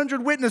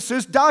 500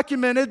 witnesses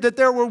documented that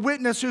there were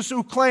witnesses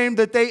who claimed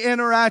that they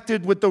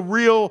interacted with the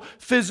real,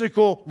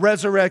 physical,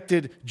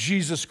 resurrected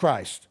Jesus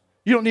Christ.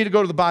 You don't need to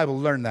go to the Bible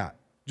to learn that.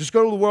 Just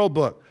go to the World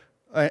Book.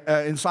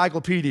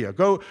 Encyclopedia.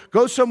 Go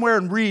somewhere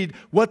and read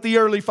what the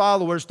early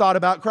followers thought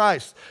about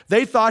Christ.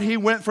 They thought he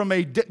went from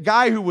a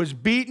guy who was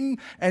beaten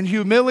and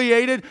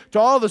humiliated to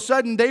all of a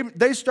sudden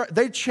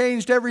they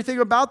changed everything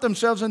about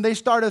themselves, and they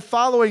started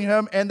following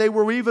him, and they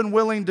were even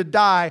willing to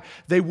die.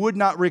 They would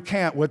not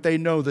recant what they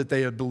know that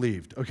they had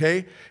believed.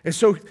 Okay? And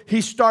so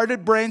he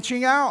started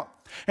branching out.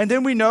 And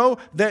then we know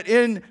that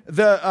in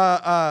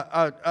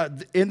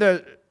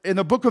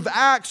the book of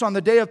Acts, on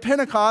the day of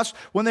Pentecost,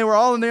 when they were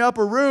all in the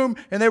upper room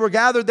and they were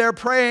gathered there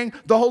praying,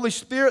 the Holy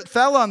Spirit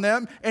fell on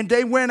them, and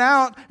they went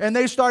out and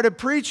they started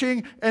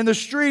preaching in the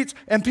streets,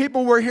 and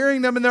people were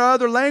hearing them in their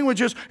other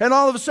languages, and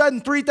all of a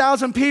sudden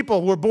 3,000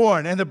 people were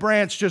born, and the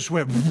branch just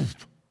went.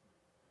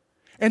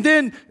 And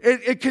then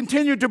it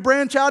continued to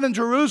branch out in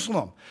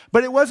Jerusalem,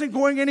 but it wasn't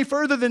going any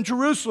further than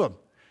Jerusalem.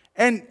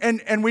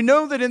 And we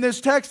know that in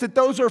this text that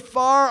those are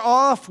far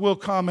off will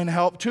come and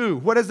help too.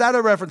 What is that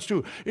a reference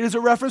to? It is a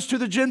reference to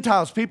the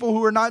Gentiles, people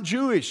who are not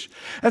Jewish.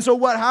 And so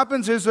what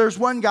happens is there's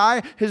one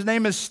guy, his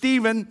name is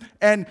Stephen,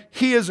 and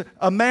he is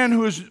a man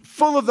who is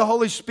full of the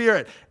Holy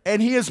Spirit.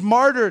 And he is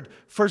martyred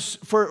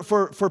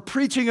for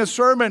preaching a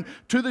sermon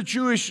to the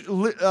Jewish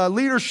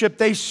leadership.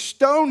 They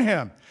stone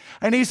him.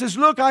 And he says,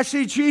 look, I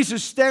see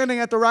Jesus standing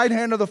at the right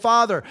hand of the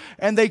Father.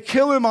 And they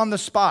kill him on the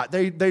spot.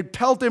 They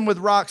pelt him with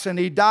rocks and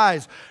he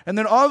dies. And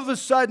then all of a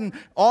sudden,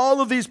 all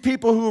of these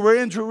people who were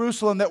in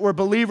Jerusalem that were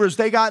believers,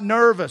 they got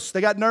nervous. They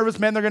got nervous,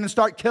 man, they're going to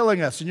start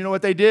killing us. And you know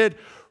what they did?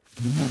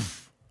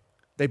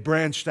 They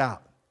branched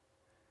out.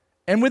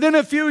 And within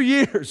a few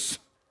years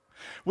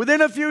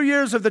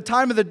of the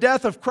time of the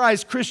death of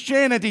Christ,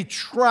 Christianity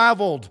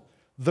traveled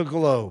the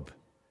globe.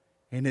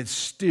 And it's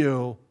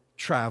still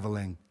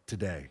traveling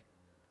today.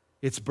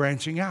 It's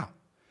branching out.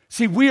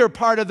 See, we are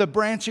part of the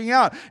branching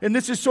out. And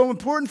this is so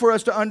important for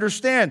us to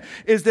understand,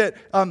 is that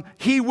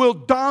he will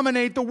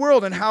dominate the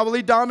world. And how will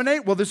he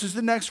dominate? Well, this is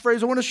the next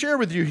phrase I want to share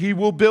with you. He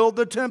will build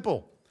the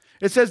temple.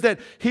 It says that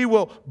he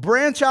will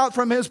branch out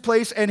from his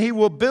place and he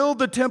will build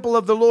the temple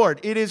of the Lord.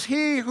 It is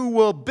he who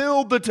will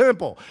build the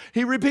temple.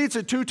 He repeats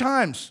it 2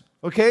 times.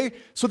 Okay?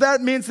 So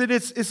that means that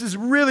this is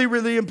really,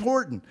 really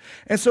important.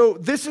 And so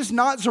this is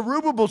not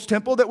Zerubbabel's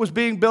temple that was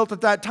being built at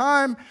that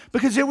time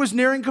because it was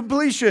nearing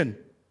completion.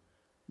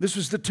 This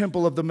was the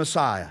temple of the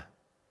Messiah.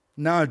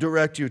 Now I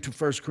direct you to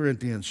 1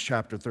 Corinthians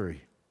chapter 3.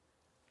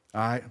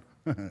 All right?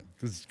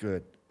 This is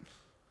good.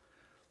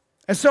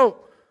 And so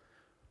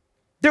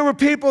there were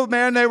people,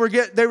 man, they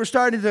were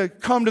starting to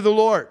come to the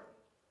Lord.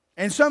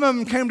 And some of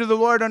them came to the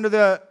Lord under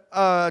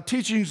the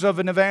teachings of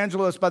an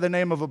evangelist by the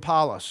name of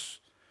Apollos.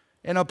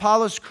 And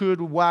Apollos could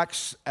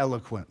wax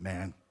eloquent,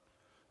 man.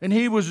 And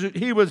he was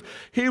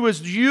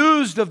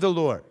used of the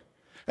Lord.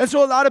 And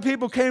so a lot of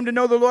people came to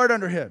know the Lord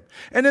under him.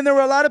 And then there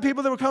were a lot of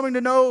people that were coming to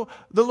know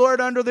the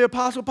Lord under the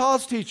Apostle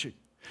Paul's teaching.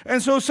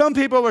 And so some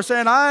people were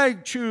saying, I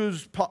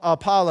choose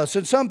Apollos.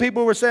 And some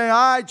people were saying,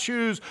 I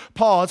choose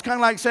Paul. It's kind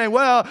of like saying,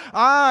 well,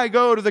 I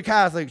go to the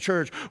Catholic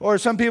Church. Or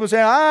some people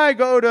say, I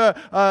go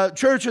to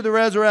Church of the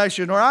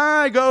Resurrection. Or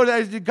I go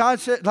to, God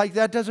said, like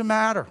that doesn't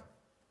matter.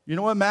 You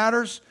know what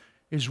matters?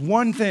 Is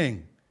one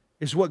thing,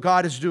 is what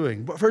God is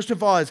doing. But first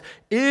of all,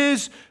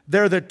 is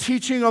there the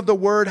teaching of the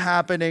word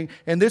happening?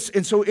 And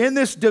so in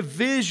this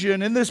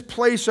division, in this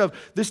place of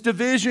this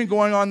division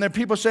going on there,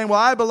 people saying, well,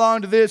 I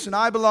belong to this and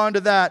I belong to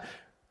that.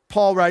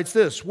 Paul writes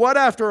this, what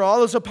after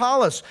all is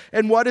Apollos?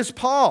 And what is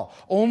Paul?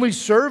 Only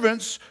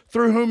servants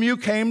through whom you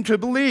came to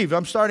believe.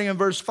 I'm starting in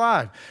verse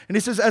 5. And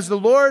he says, as the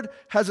Lord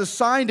has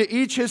assigned to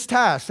each his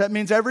task. That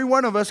means every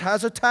one of us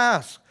has a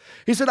task.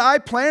 He said, I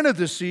planted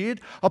the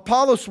seed,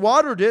 Apollos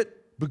watered it,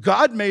 but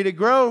God made it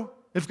grow.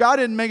 If God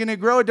isn't making it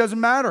grow, it doesn't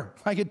matter.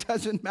 Like it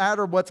doesn't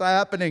matter what's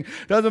happening.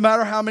 It doesn't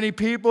matter how many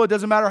people. It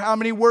doesn't matter how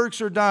many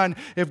works are done.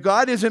 If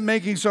God isn't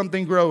making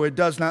something grow, it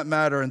does not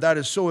matter. And that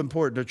is so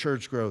important to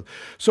church growth.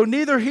 So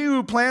neither he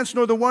who plants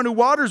nor the one who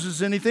waters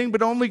is anything,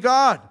 but only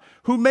God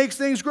who makes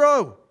things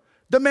grow.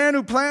 The man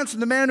who plants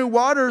and the man who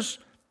waters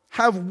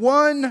have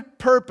one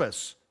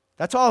purpose.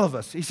 That's all of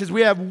us. He says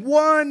we have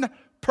one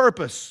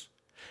purpose.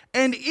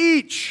 And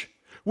each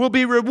will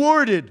be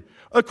rewarded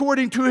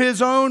according to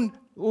his own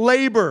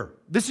labor.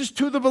 This is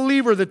to the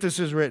believer that this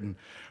is written.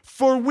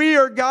 For we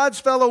are God's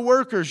fellow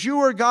workers. You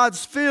are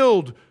God's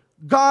field,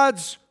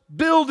 God's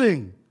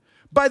building.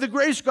 By the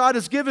grace God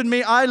has given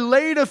me, I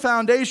laid a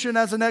foundation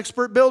as an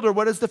expert builder.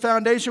 What is the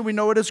foundation? We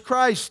know it is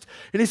Christ.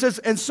 And he says,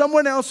 and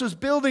someone else is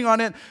building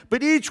on it,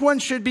 but each one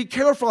should be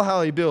careful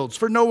how he builds.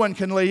 For no one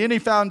can lay any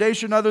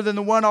foundation other than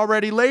the one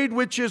already laid,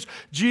 which is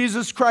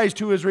Jesus Christ,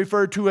 who is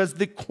referred to as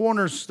the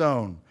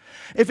cornerstone.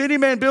 If any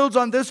man builds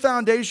on this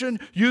foundation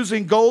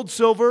using gold,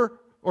 silver,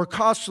 or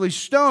costly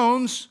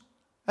stones,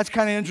 that's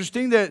kind of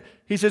interesting that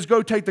he says,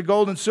 go take the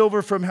gold and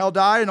silver from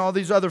Heldai and all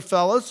these other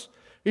fellas.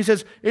 He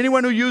says,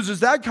 anyone who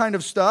uses that kind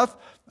of stuff,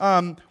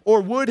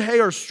 or wood, hay,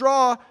 or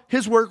straw,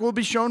 his work will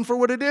be shown for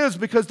what it is,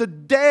 because the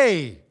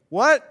day,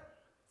 what?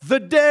 The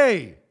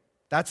day.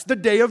 That's the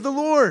day of the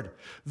Lord.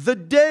 The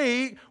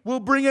day will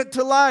bring it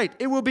to light.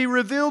 It will be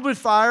revealed with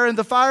fire, and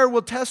the fire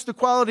will test the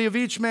quality of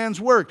each man's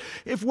work.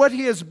 If what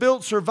he has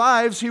built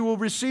survives, he will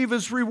receive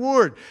his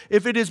reward.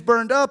 If it is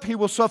burned up, he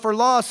will suffer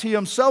loss. He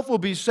himself will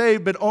be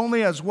saved, but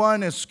only as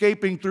one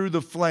escaping through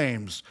the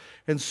flames.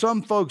 And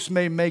some folks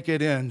may make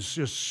it in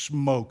just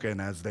smoking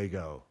as they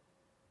go.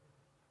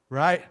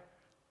 Right?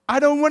 I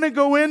don't want to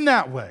go in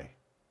that way.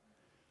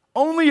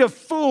 Only a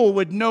fool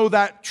would know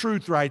that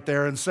truth right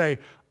there and say,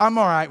 I'm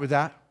all right with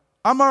that.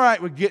 I'm all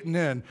right with getting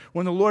in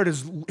when the Lord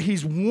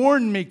He's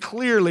warned me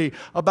clearly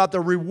about the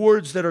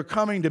rewards that are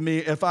coming to me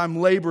if I'm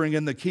laboring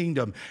in the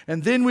kingdom.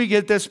 And then we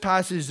get this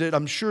passage that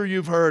I'm sure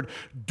you've heard.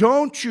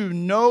 Don't you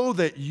know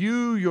that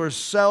you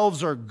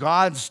yourselves are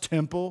God's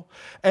temple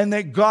and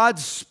that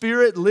God's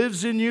Spirit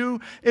lives in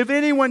you? If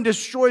anyone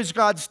destroys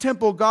God's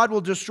temple, God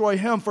will destroy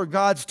him, for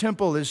God's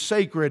temple is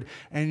sacred,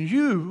 and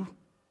you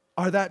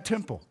are that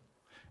temple.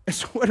 And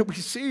so what do we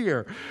see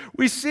here?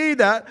 We see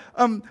that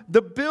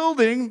the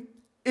building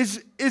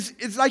is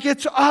like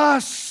it's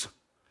us.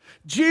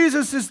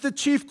 Jesus is the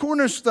chief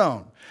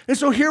cornerstone. And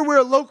so here we're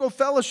a local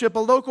fellowship, a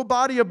local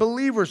body of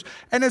believers.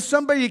 And as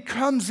somebody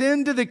comes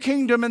into the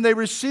kingdom and they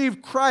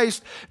receive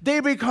Christ, they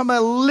become a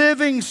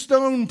living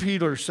stone,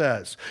 Peter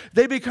says.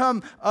 They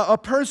become a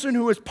person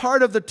who is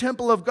part of the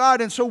temple of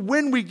God. And so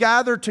when we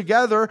gather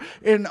together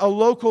in a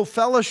local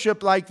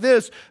fellowship like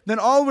this, then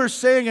all we're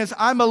saying is,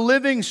 I'm a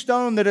living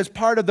stone that is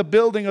part of the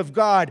building of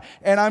God.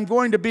 And I'm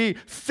going to be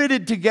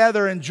fitted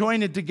together and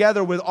joined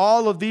together with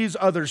all of these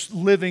other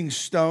living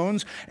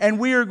stones. And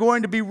we are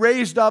going to be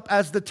raised up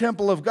as the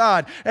temple of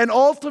God. And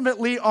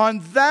ultimately, on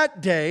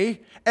that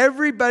day,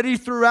 everybody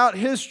throughout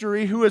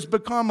history who has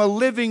become a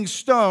living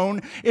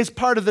stone is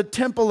part of the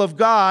temple of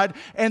God,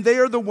 and they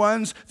are the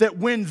ones that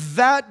when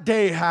that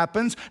day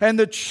happens and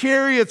the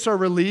chariots are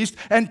released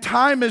and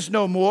time is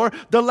no more,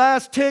 the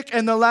last tick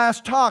and the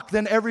last talk,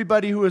 then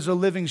everybody who is a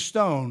living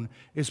stone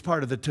is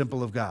part of the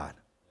temple of God.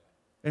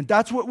 And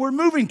that's what we're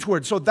moving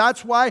towards. So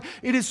that's why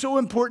it is so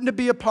important to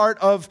be a part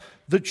of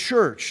the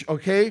church,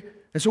 okay?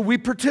 And so we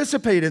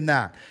participate in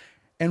that.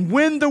 And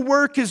when the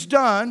work is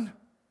done,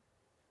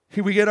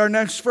 here we get our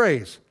next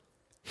phrase.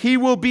 He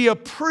will be a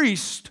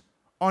priest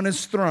on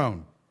his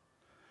throne.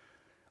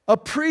 A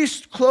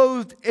priest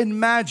clothed in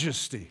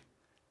majesty.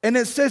 And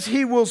it says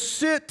he will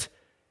sit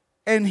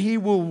and he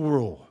will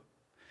rule.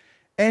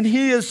 And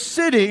he is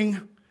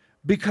sitting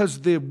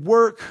because the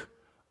work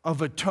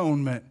of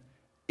atonement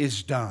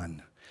is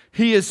done.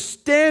 He is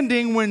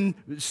standing when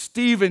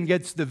Stephen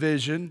gets the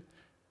vision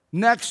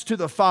next to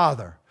the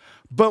Father.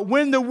 But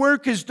when the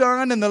work is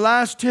done and the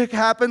last tick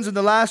happens and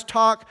the last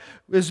talk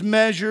is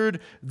measured,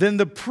 then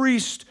the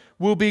priest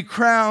will be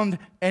crowned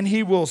and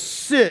he will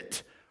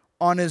sit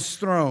on his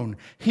throne.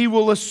 He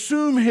will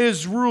assume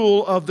his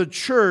rule of the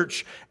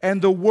church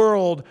and the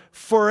world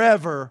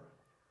forever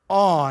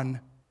on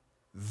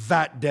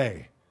that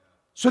day.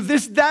 So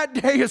that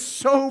day is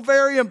so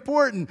very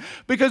important,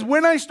 because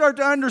when I start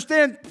to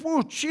understand,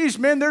 oh, geez,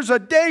 man, there's a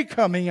day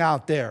coming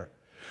out there.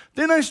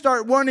 Then I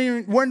start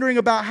wondering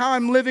about how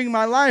I'm living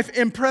my life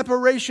in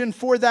preparation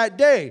for that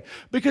day.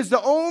 Because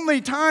the only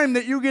time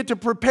that you get to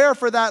prepare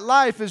for that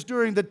life is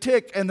during the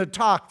tick and the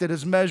talk that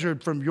is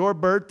measured from your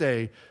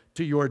birthday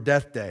to your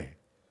death day.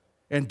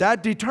 And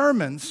that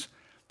determines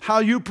how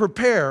you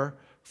prepare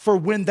for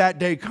when that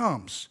day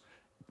comes.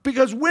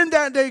 Because when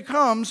that day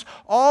comes,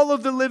 all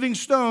of the living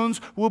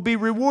stones will be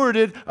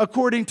rewarded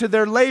according to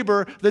their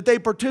labor that they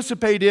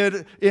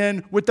participated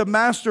in with the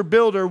master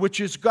builder, which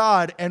is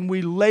God. And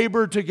we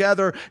labor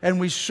together and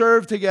we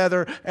serve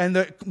together.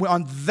 And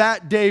on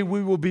that day,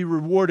 we will be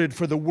rewarded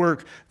for the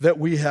work that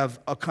we have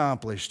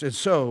accomplished. And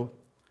so,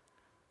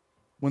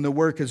 when the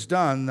work is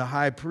done, the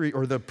high priest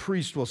or the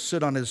priest will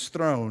sit on his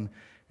throne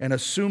and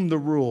assume the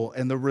rule.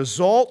 And the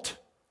result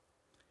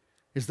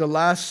is the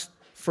last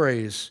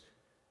phrase: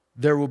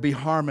 there will be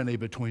harmony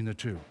between the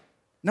two.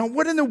 Now,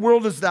 what in the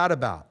world is that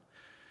about?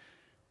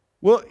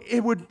 Well,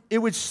 it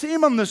would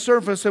seem on the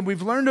surface, and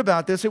we've learned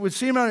about this, it would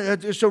seem on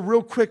just a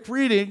real quick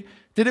reading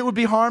that it would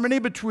be harmony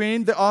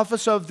between the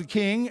office of the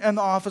king and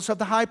the office of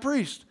the high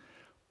priest.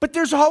 But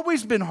there's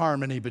always been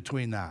harmony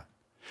between that.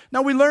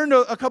 Now, we learned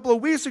a couple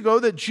of weeks ago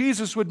that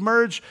Jesus would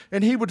merge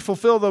and he would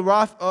fulfill the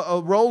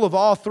role of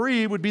all three.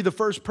 He would be the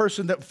first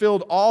person that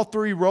filled all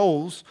three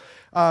roles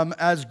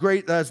as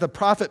the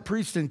prophet,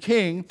 priest, and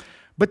king.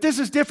 But this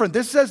is different.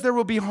 This says there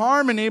will be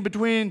harmony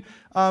between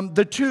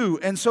the two.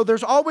 And so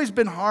there's always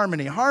been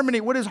harmony. Harmony,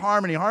 what is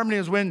harmony? Harmony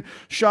is when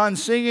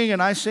Sean's singing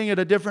and I sing at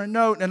a different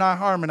note and I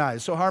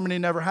harmonize. So harmony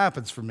never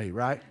happens for me,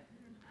 right?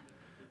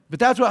 But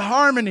that's what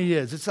harmony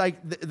is. It's like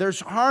there's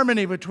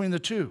harmony between the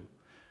two.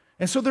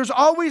 And so there's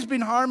always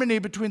been harmony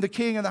between the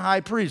king and the high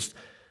priest.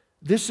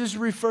 This is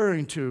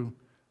referring to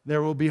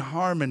there will be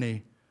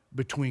harmony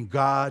between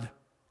God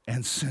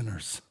and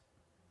sinners.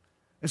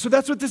 And so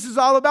that's what this is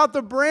all about.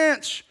 The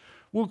branch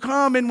will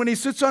come, and when he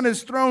sits on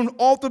his throne,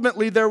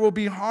 ultimately there will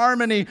be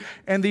harmony.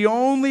 And the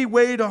only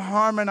way to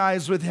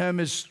harmonize with him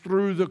is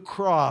through the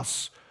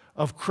cross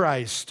of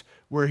Christ,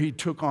 where he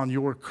took on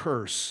your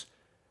curse,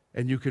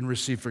 and you can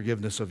receive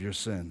forgiveness of your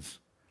sins.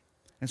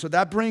 And so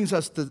that brings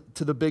us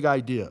to the big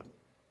idea.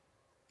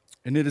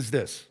 And it is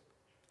this: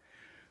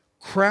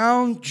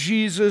 crown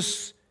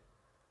Jesus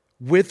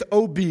with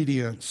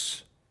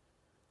obedience,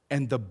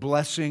 and the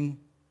blessing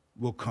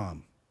will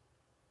come.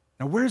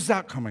 Now, where's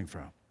that coming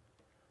from?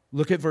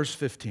 Look at verse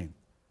 15.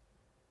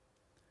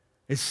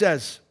 It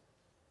says,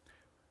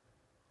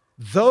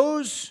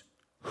 those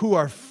who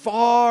are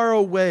far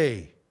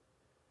away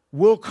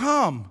will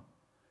come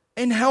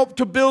and help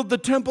to build the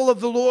temple of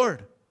the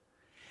Lord.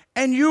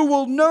 And you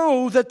will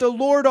know that the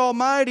Lord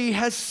Almighty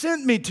has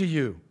sent me to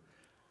you.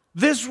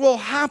 This will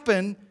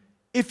happen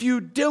if you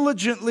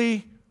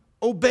diligently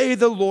obey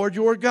the Lord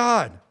your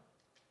God.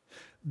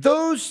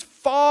 Those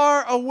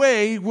far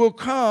away will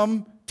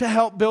come to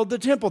help build the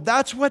temple.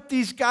 That's what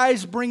these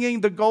guys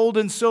bringing the gold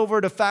and silver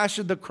to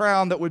fashion the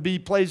crown that would be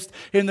placed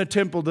in the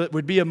temple, that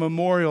would be a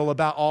memorial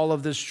about all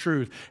of this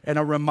truth and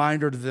a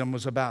reminder to them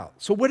was about.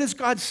 So what is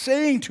God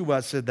saying to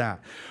us in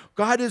that?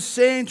 God is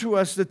saying to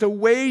us that the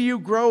way you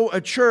grow a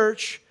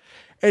church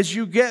is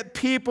you get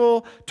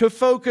people to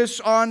focus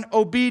on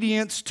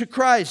obedience to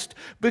Christ,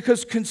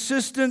 because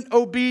consistent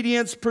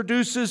obedience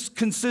produces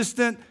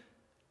consistent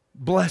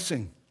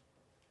blessing.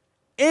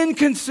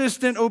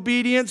 Inconsistent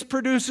obedience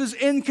produces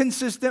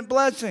inconsistent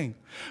blessing.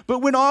 But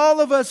when all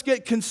of us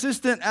get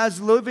consistent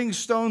as living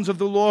stones of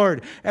the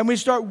Lord and we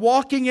start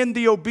walking in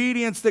the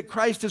obedience that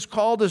Christ has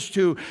called us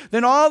to,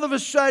 then all of a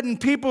sudden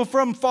people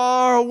from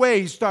far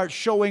away start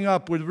showing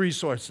up with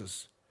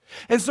resources.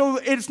 And so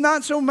it's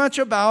not so much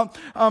about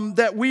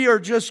that we are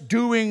just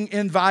doing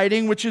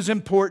inviting, which is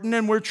important,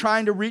 and we're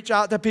trying to reach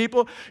out to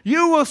people.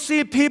 You will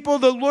see people,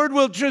 the Lord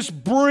will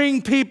just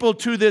bring people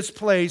to this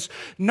place,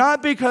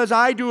 not because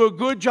I do a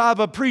good job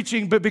of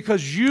preaching, but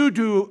because you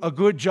do a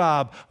good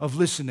job of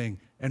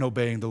listening and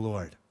obeying the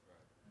Lord.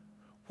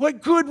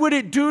 What good would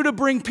it do to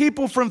bring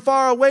people from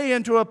far away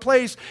into a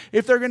place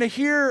if they're going to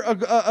hear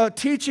a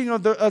teaching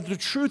of the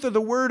truth of the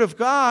Word of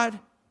God,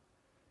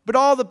 but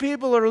all the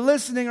people that are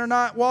listening are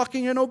not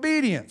walking in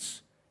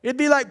obedience? It'd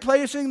be like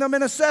placing them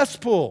in a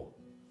cesspool.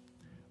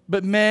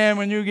 But man,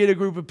 when you get a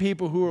group of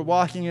people who are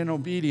walking in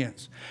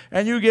obedience,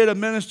 and you get a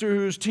minister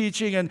who's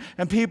teaching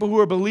and people who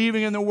are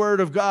believing in the Word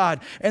of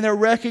God, and they're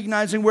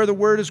recognizing where the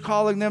Word is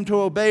calling them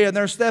to obey, and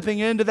they're stepping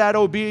into that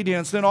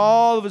obedience, then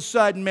all of a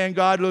sudden, man,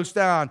 God looks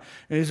down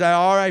and He's like,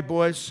 all right,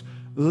 boys,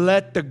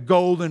 let the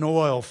golden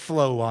oil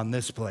flow on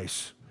this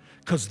place,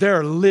 because there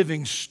are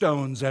living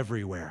stones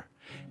everywhere.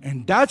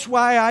 And that's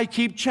why I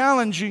keep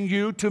challenging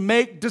you to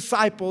make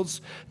disciples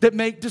that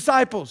make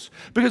disciples.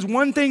 Because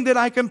one thing that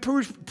I can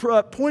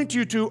point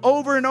you to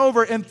over and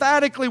over,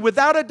 emphatically,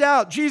 without a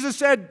doubt, Jesus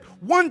said,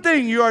 one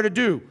thing you are to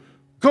do,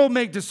 go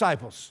make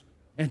disciples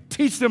and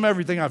teach them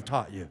everything I've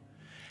taught you.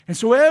 And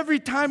so every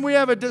time we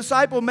have a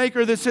disciple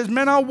maker that says,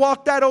 man, I'll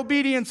walk that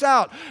obedience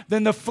out,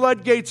 then the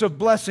floodgates of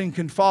blessing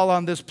can fall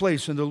on this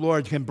place and the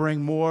Lord can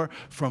bring more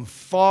from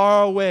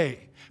far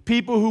away.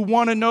 People who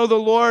want to know the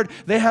Lord,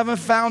 they haven't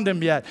found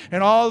Him yet.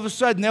 And all of a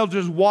sudden, they'll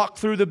just walk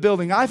through the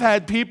building. I've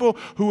had people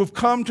who have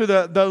come to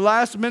the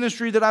last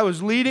ministry that I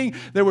was leading.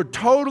 They were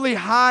totally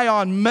high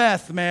on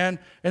meth, man.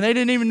 And they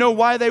didn't even know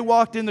why they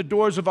walked in the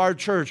doors of our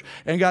church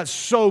and got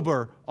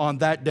sober on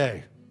that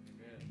day.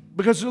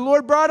 Because the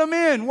Lord brought them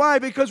in. Why?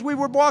 Because we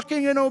were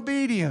walking in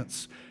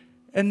obedience.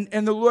 And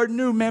the Lord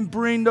knew, man,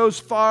 bring those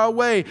far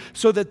away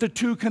so that the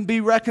two can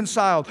be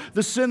reconciled.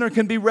 The sinner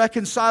can be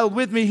reconciled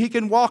with me. He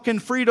can walk in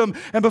freedom.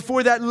 And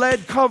before that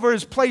lead cover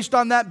is placed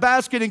on that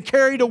basket and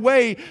carried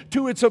away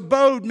to its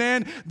abode,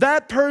 man,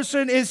 that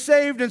person is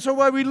saved. And so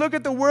when we look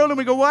at the world and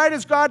we go, why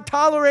does God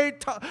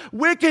tolerate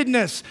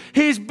wickedness?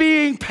 He's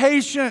being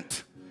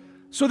patient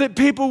so that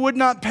people would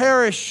not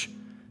perish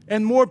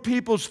and more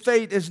people's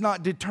fate is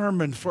not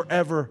determined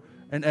forever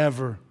and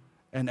ever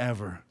and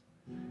ever.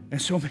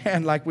 And so,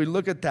 man, like we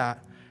look at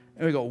that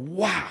and we go,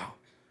 wow.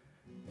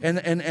 And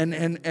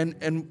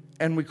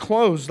we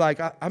close, like,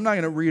 I'm not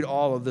going to read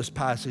all of this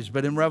passage,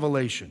 but in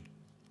Revelation,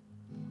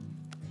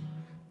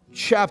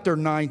 chapter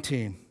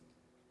 19,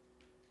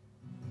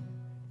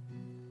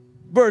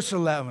 verse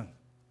 11.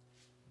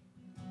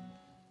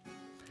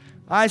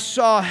 I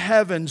saw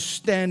heaven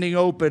standing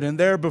open, and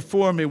there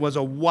before me was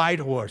a white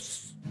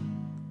horse,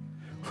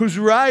 whose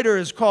rider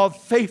is called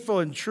Faithful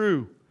and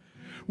True.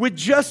 With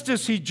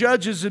justice he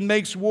judges and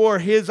makes war.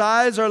 His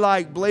eyes are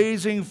like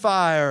blazing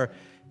fire,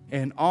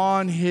 and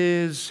on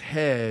his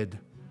head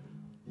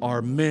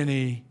are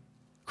many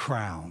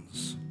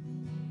crowns.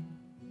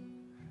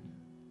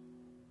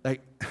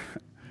 Like,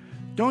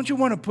 don't you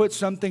want to put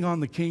something on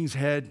the king's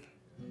head?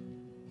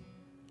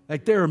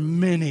 Like, there are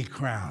many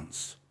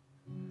crowns.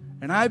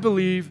 And I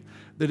believe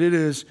that it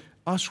is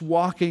us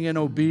walking in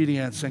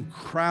obedience and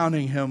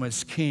crowning him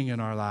as king in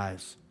our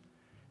lives.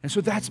 And so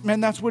that's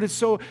what it's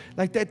so,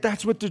 like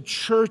that's what the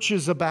church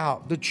is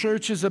about. The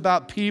church is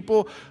about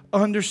people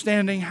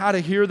understanding how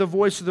to hear the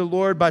voice of the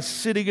Lord by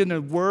sitting in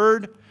the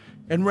Word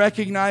and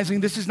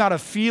recognizing this is not a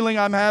feeling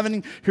I'm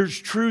having. Here's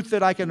truth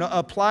that I can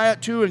apply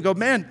it to and go,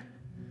 man,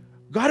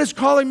 God is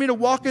calling me to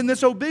walk in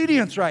this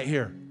obedience right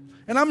here.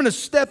 And I'm going to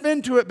step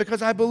into it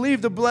because I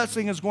believe the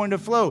blessing is going to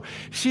flow.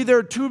 See, there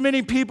are too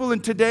many people in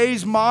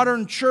today's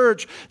modern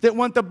church that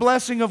want the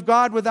blessing of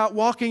God without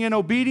walking in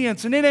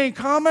obedience, and it ain't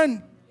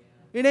coming.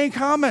 It ain't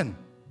common.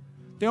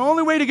 The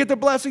only way to get the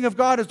blessing of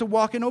God is to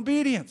walk in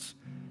obedience.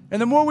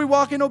 And the more we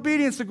walk in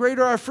obedience, the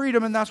greater our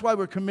freedom, and that's why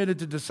we're committed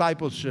to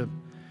discipleship.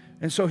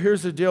 And so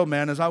here's the deal,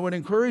 man, is I would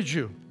encourage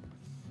you,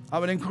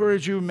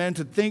 man,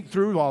 to think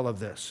through all of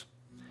this.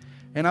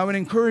 And I would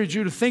encourage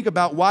you to think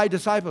about why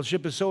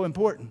discipleship is so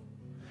important.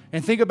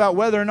 And think about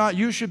whether or not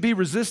you should be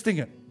resisting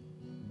it.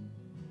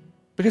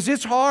 Because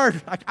it's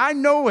hard. Like, I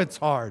know it's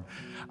hard.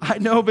 I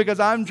know because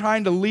I'm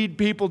trying to lead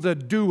people to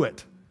do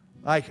it.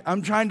 Like,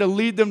 I'm trying to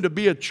lead them to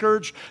be a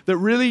church that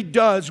really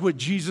does what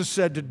Jesus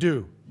said to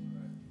do.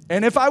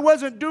 And if I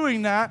wasn't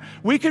doing that,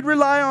 we could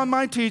rely on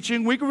my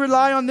teaching, we could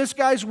rely on this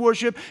guy's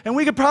worship, and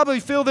we could probably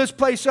fill this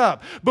place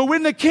up. But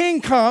when the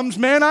king comes,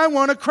 man, I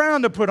want a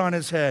crown to put on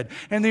his head.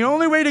 And the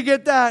only way to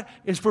get that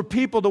is for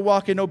people to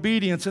walk in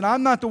obedience. And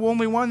I'm not the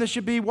only one that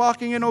should be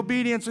walking in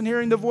obedience and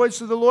hearing the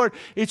voice of the Lord.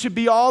 It should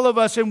be all of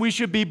us, and we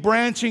should be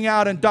branching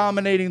out and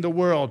dominating the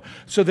world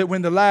so that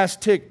when the last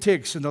tick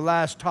ticks and the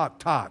last talk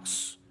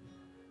talks,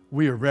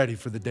 we are ready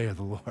for the day of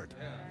the Lord.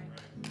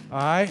 All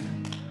right?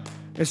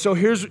 And so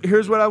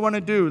here's what I want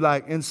to do,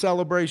 like in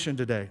celebration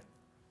today.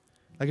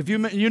 Like if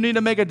you need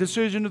to make a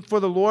decision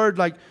for the Lord,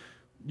 like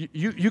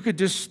you could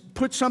just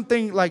put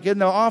something like in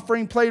the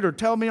offering plate or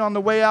tell me on the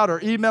way out or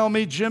email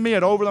me,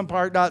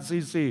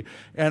 jimmy@overlandpark.cc,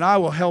 and I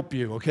will help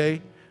you, okay?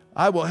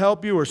 I will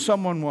help you or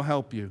someone will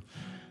help you.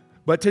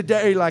 But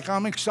today, like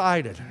I'm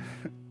excited.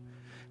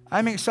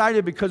 I'm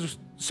excited because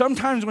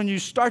sometimes when you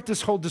start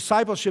this whole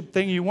discipleship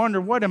thing, you wonder,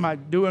 what am I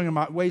doing? Am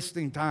I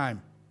wasting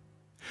time?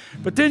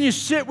 But then you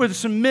sit with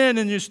some men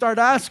and you start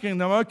asking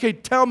them, okay,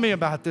 tell me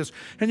about this.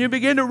 And you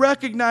begin to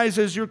recognize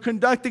as you're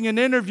conducting an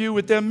interview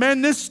with them,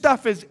 man, this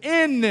stuff is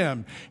in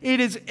them. It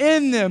is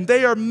in them.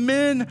 They are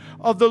men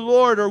of the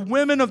Lord or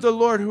women of the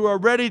Lord who are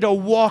ready to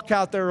walk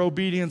out their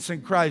obedience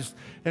in Christ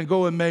and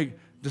go and make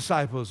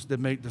disciples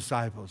that make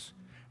disciples.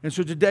 And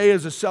so today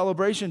is a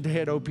celebration day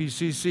at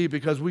OPCC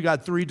because we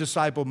got 3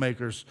 disciple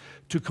makers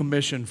to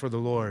commission for the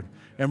Lord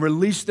and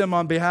release them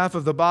on behalf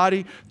of the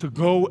body to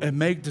go and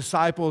make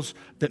disciples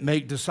that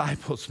make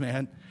disciples,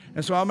 man.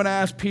 And so I'm going to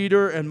ask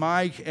Peter and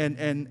Mike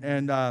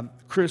and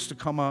Chris to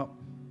come up.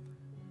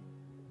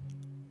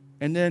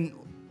 And then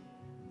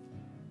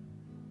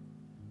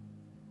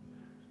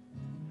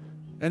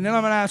I'm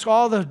going to ask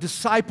all the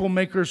disciple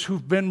makers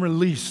who've been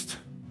released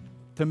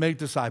to make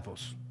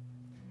disciples.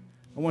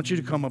 I want you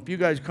to come up. You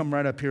guys come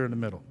right up here in the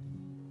middle.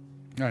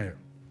 Right here.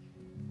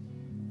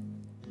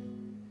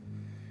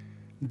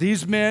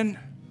 These men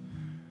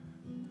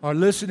are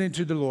listening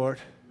to the Lord.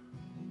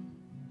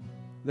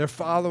 They're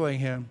following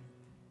Him.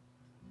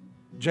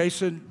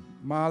 Jason,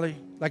 Molly,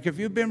 like if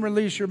you've been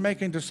released, you're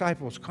making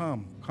disciples.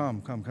 Come.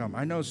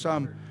 I know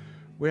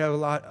we have a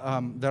lot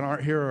that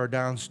aren't here or are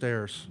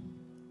downstairs.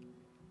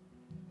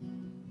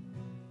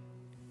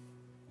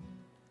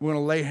 We're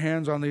going to lay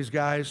hands on these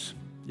guys.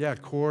 Yeah,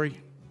 Corey.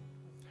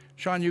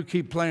 Sean, you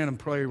keep playing and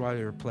pray while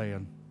you're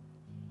playing.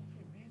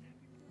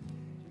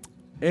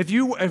 If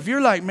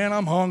you're like, man,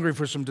 I'm hungry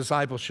for some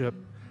discipleship,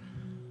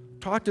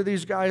 talk to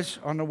these guys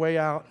on the way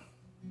out.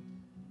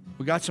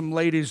 We got some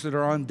ladies that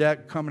are on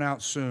deck coming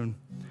out soon.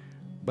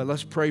 But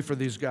let's pray for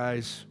these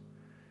guys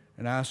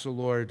and ask the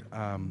Lord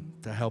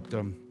to help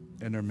them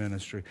in their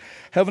ministry.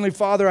 Heavenly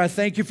Father, I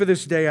thank you for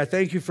this day. I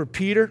thank you for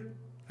Peter.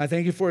 I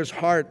thank you for his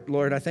heart,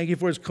 Lord. I thank you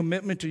for his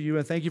commitment to you.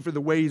 I thank you for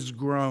the way he's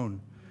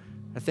grown.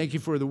 I thank you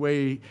for the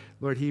way,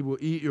 Lord, he will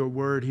eat your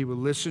word. He will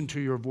listen to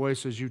your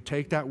voice as you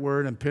take that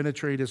word and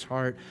penetrate his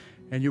heart,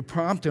 and you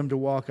prompt him to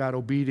walk out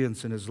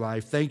obedience in his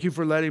life. Thank you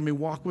for letting me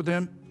walk with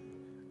him.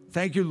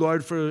 Thank you,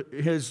 Lord, for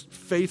his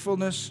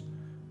faithfulness,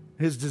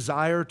 his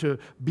desire to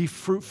be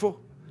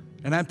fruitful.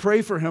 And I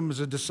pray for him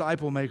as a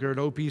disciple maker at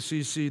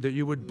OPCC that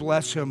you would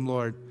bless him,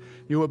 Lord.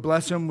 You would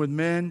bless him with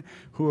men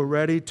who are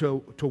ready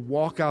to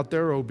walk out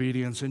their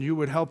obedience, and you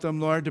would help them,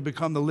 Lord, to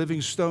become the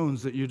living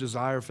stones that you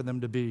desire for them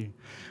to be.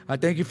 I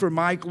thank you for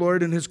Mike,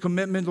 Lord, and his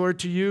commitment, Lord,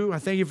 to you. I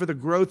thank you for the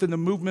growth and the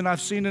movement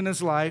I've seen in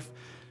his life.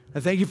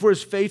 I thank you for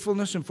his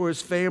faithfulness and for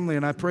his family,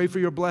 and I pray for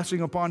your blessing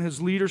upon his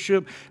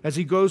leadership as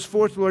he goes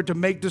forth, Lord, to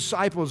make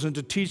disciples and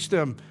to teach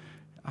them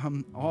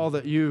all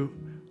that you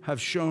have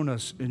shown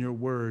us in your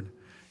word.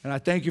 And I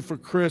thank you for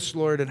Chris,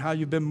 Lord, and how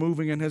you've been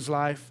moving in his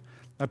life.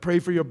 I pray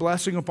for your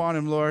blessing upon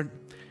him, Lord.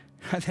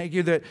 I thank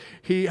you that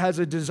he has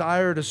a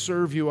desire to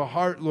serve you, a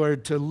heart,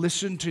 Lord, to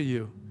listen to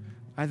you.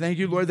 I thank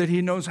you, Lord, that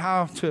he knows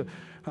how to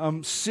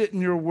sit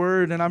in your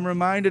word. And I'm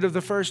reminded of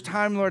the first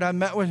time, Lord, I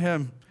met with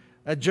him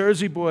at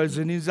Jersey Boys,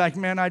 and he's like,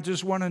 man, I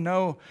just want to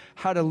know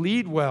how to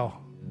lead well.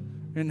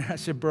 And I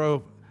said,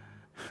 bro,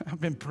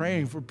 I've been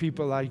praying for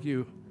people like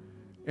you.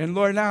 And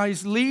Lord, now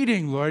he's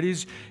leading, Lord.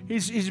 He's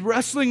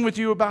wrestling with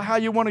you about how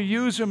you want to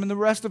use him in the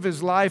rest of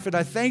his life, and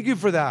I thank you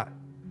for that.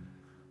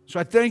 So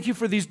I thank you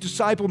for these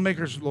disciple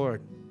makers,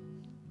 Lord.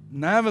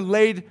 And I haven't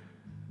laid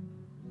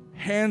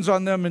hands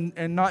on them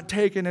and not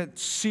taken it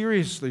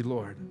seriously,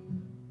 Lord.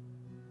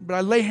 But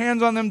I lay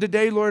hands on them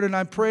today, Lord, and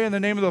I pray in the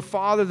name of the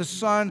Father, the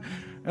Son,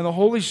 and the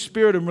Holy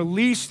Spirit, and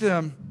release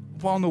them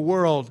upon the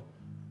world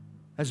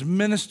as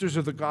ministers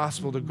of the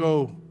gospel to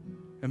go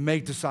and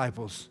make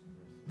disciples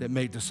that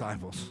make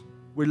disciples.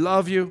 We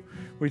love you,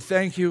 we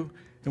thank you,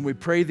 and we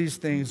pray these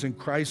things in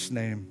Christ's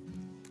name,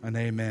 and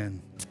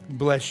amen.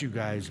 Bless you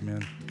guys,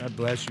 man. God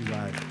bless you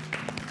guys.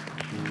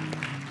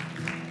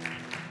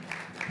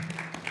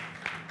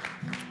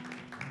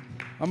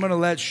 I'm going to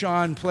let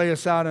Sean play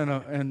us out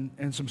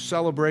in some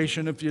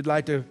celebration. If you'd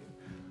like to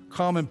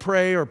come and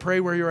pray or pray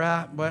where you're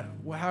at, but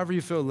however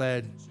you feel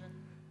led.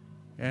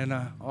 And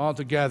all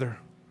together,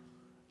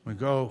 we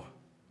go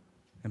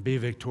and be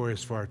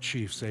victorious for our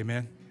Chiefs.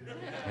 Amen.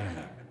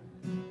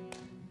 Amen.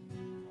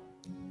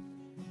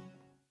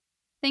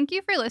 Thank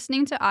you for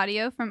listening to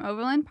audio from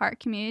Overland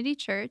Park Community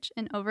Church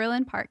in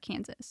Overland Park,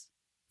 Kansas.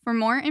 For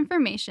more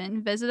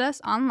information, visit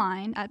us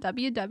online at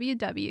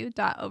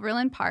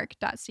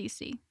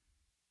www.overlandpark.cc.